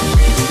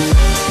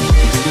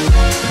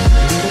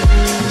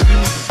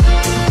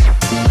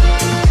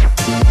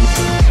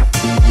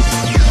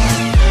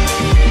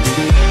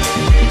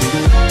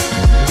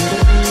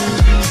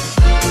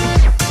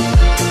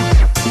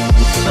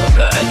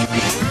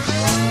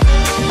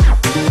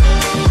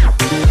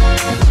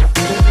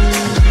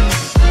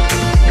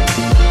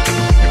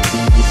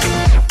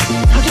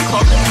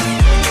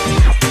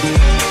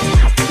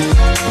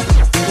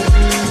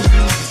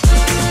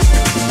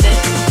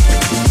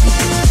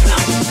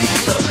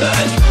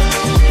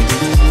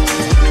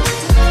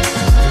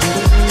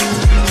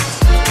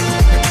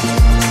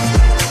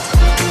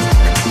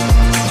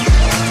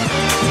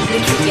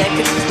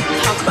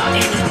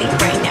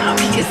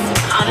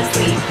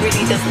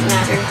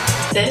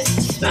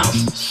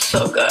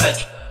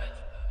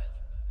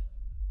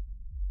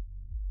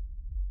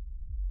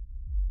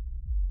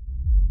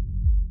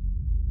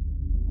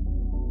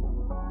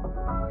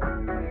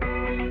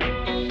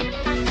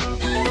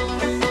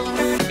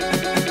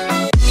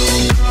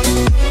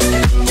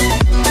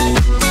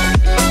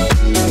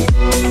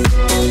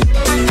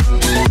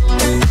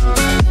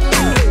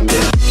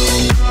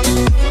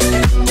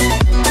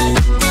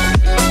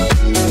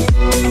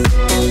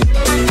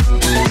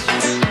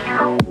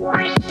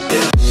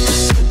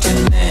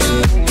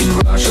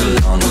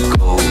 Along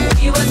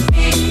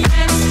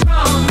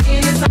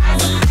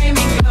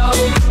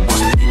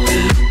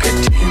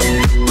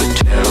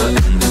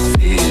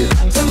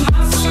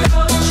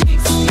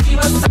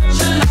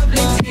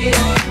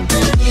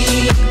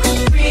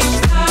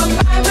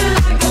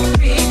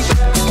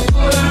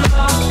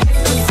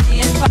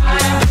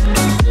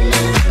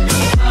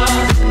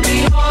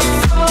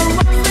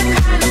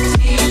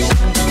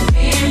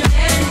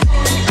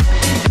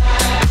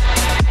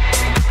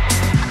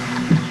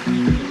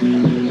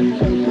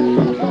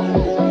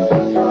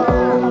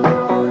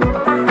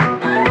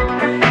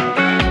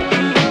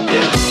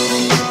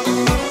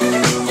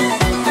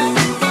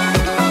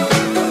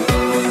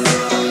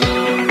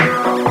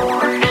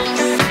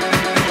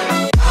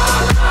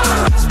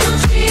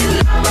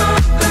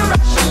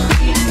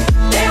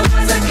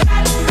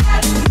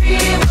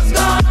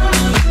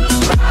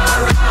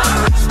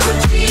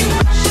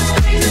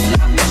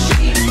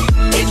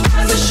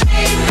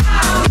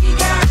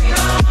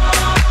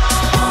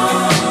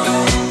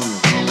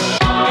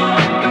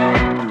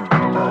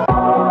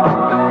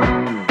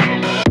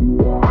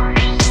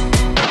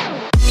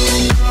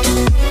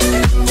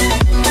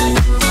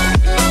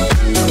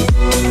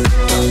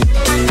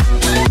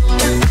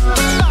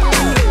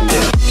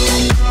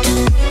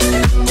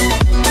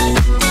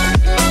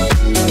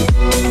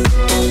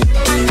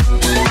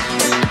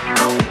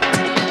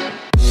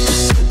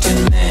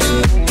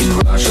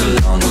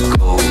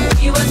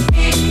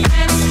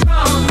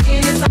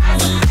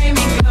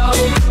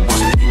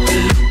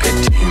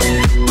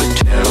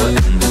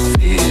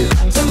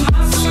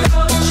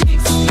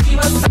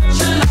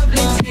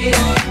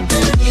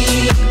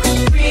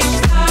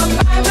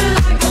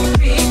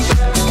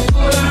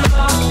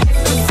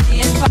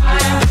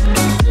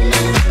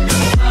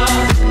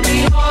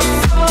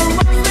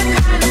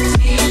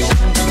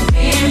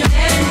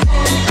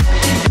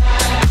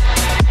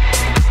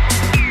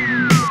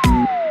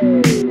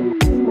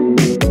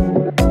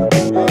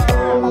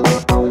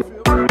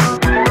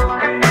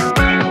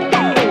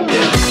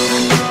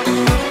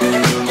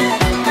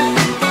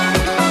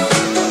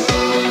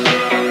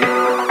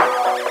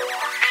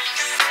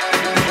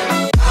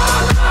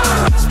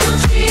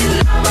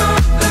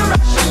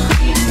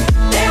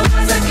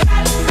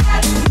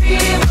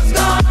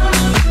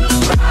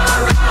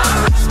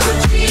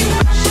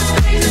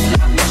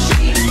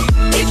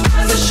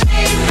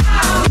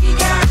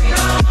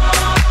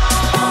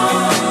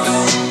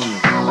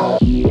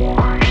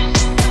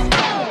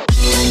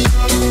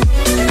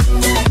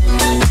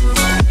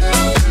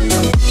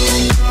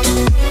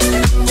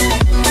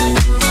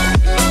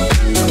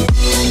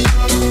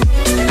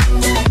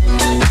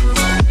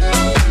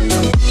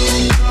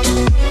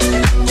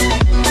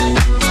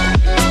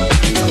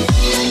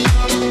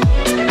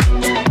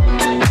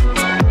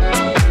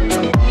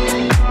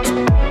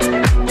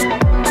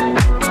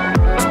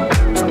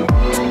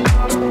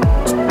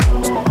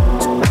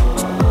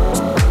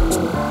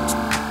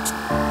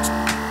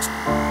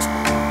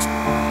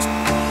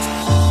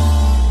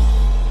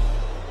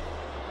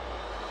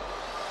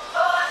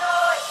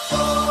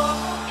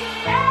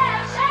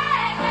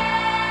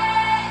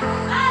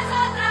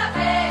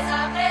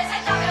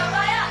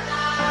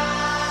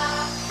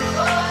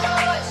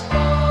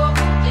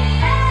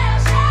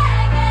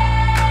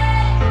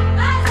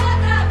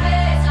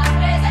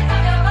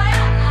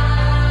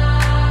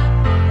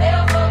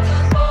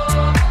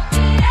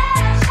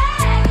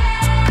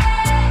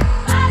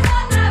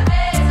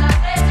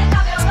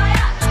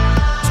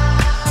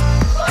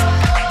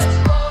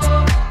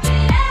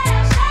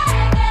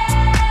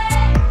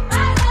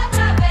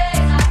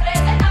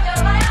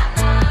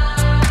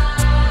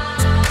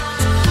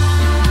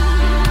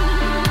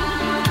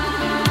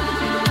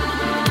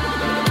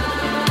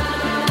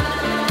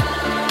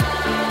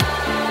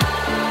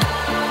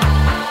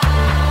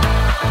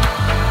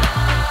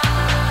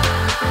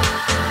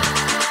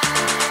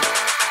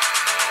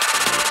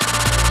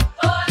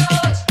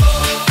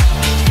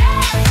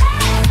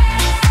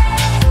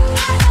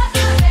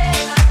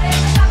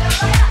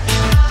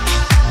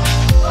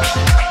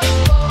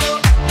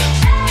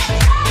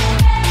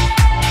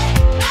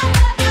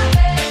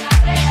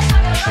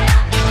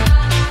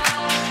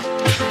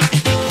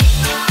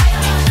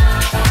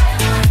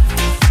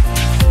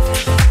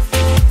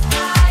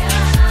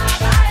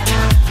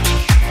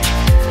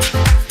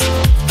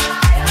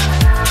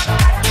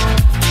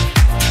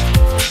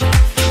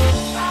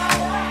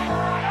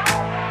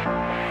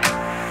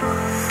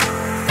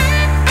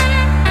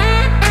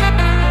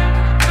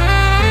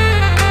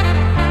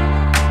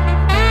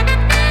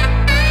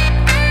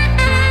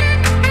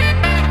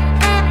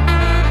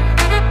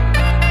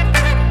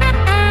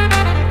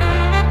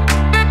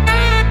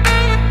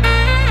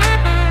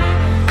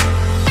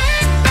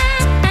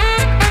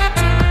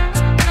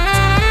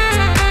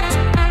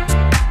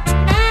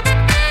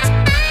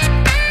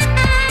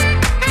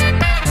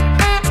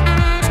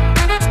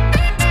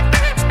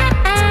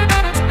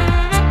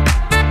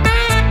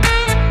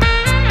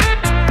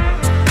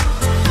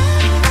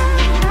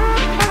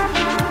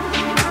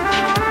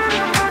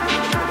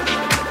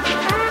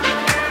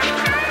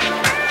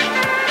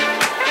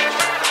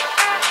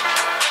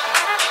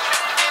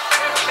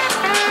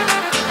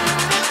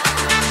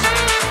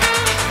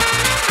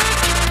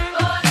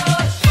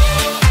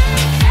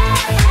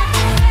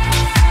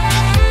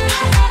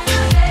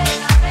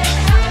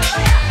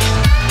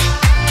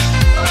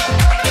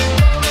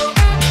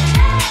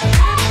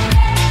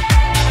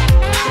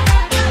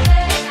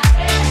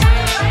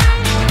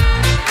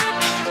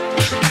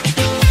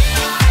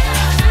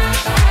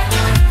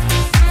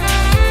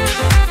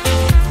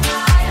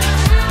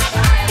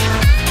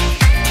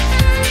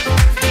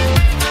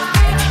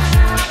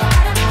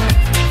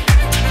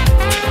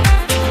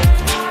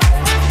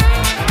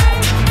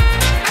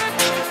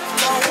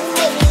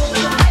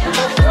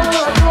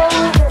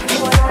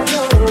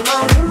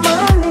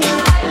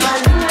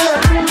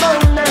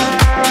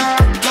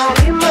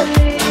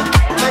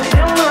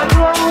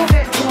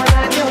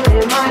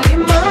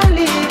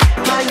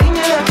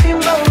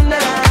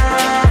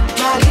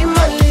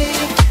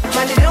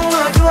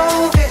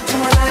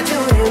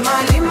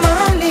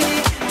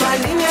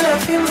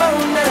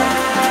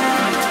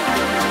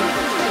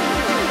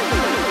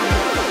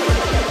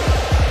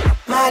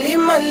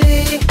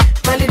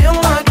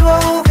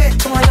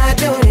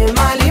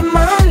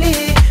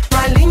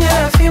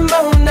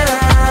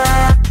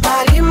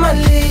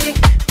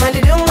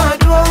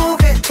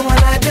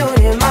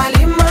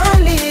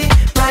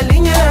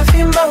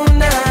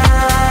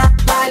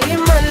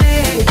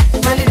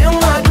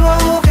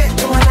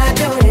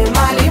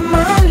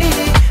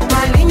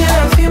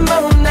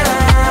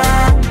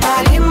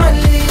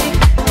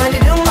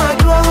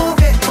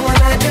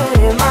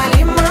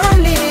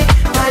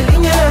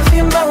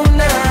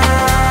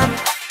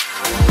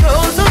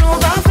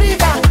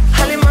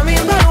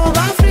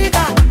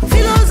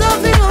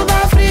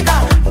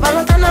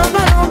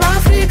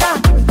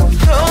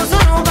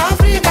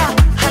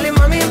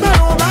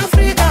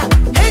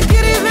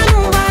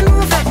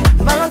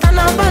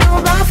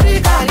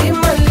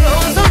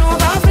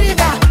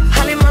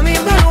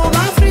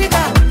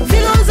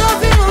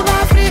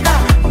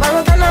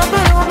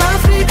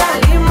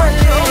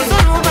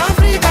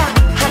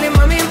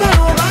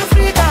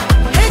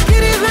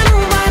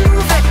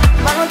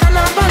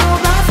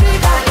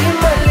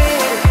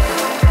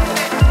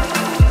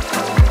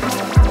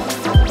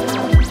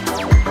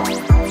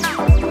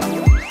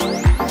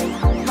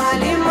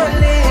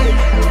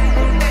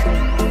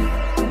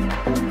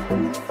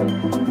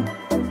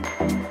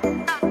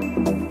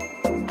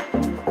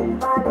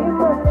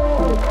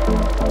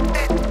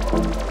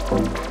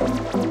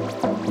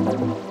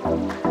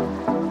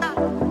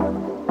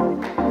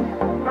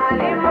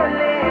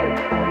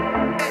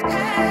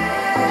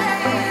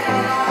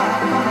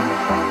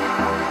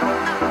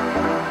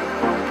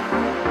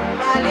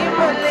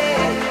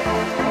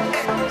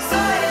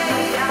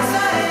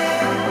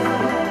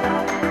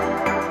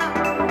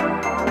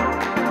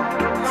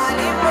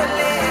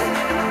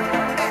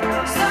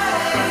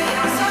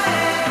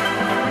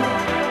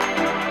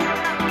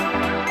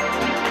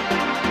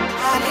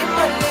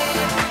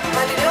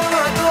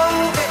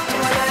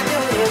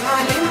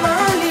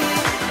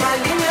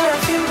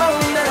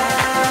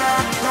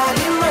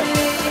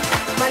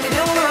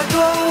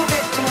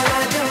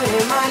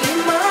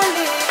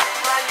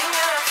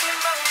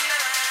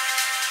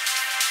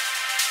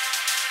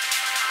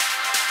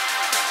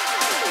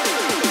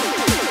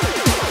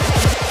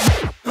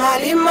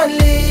Mali,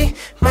 Mali,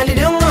 Mali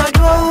don't want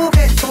to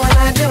get to what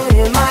I do.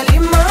 Mali,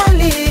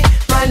 Mali,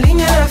 Mali,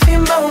 you're a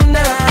female.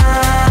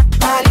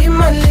 Mali,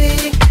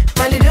 Mali,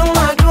 Mali don't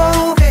want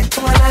to get to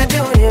what I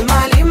do.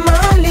 Mali,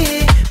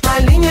 Mali,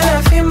 Mali, you're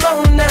a female.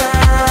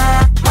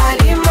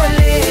 Mali,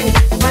 Mali,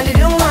 Mali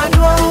don't want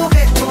to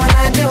get to what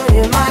I do.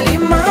 Mali,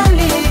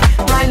 Mali,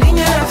 Mali,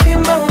 you're a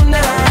female.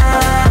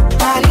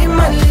 Mali,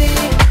 Mali,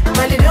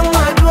 Mali don't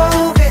want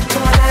to get to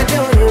what I do.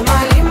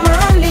 Mali,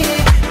 Mali,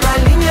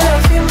 Mali, you're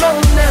a female.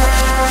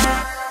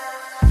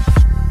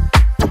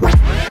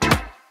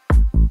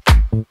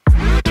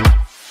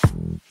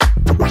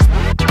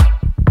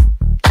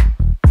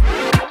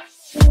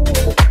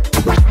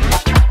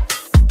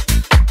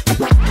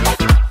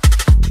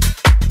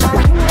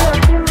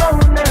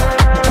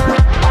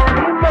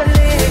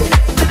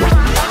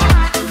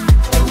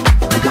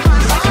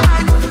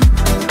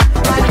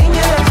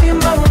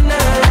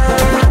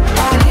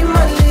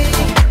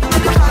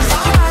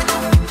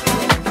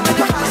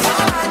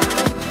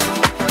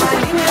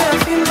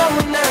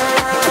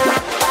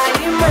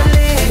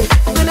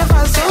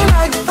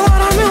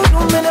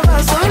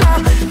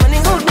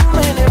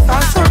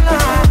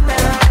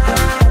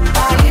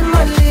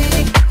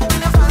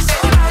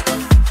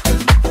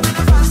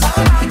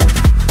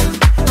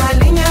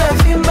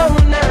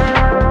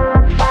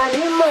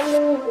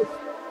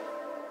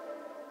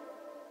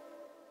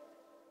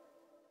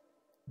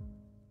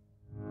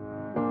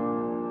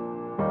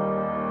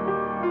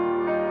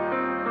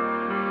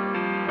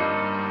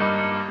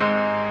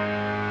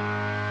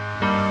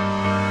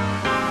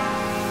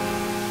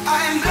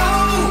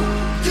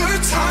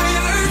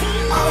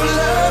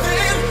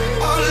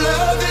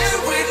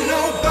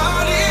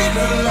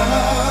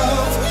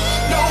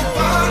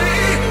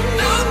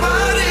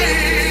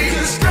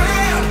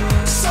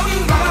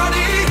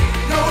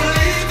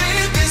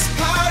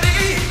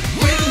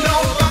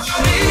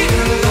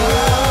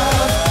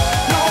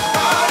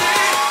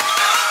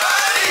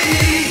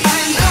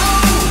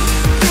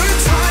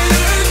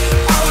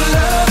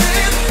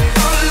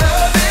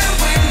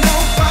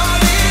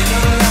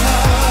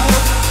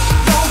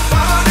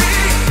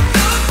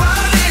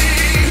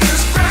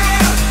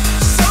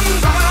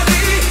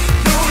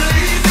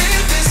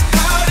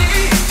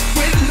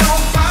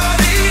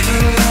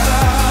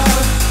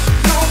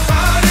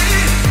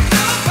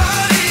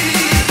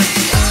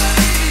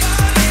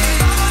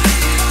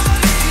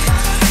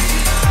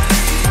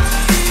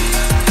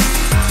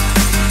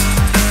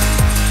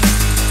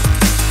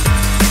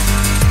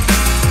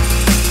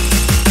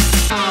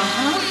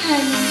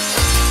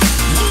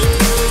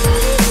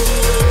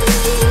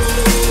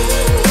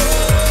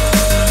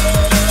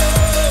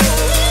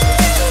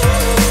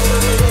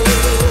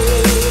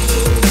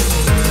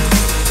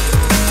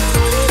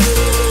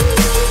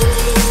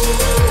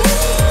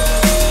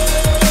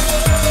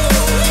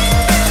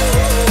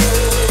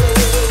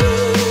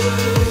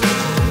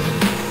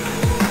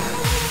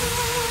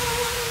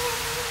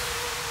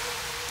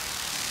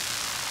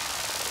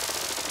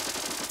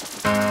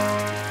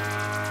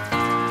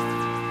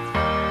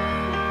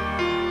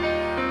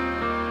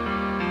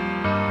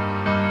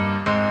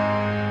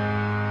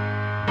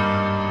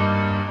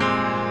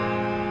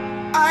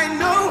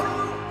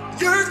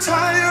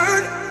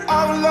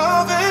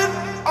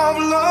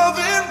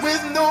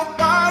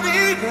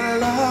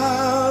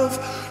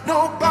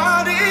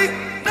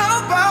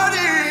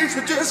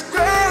 Just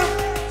grab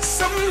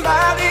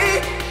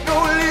somebody, no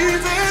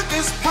leaving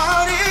this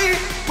party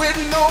with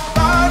nobody.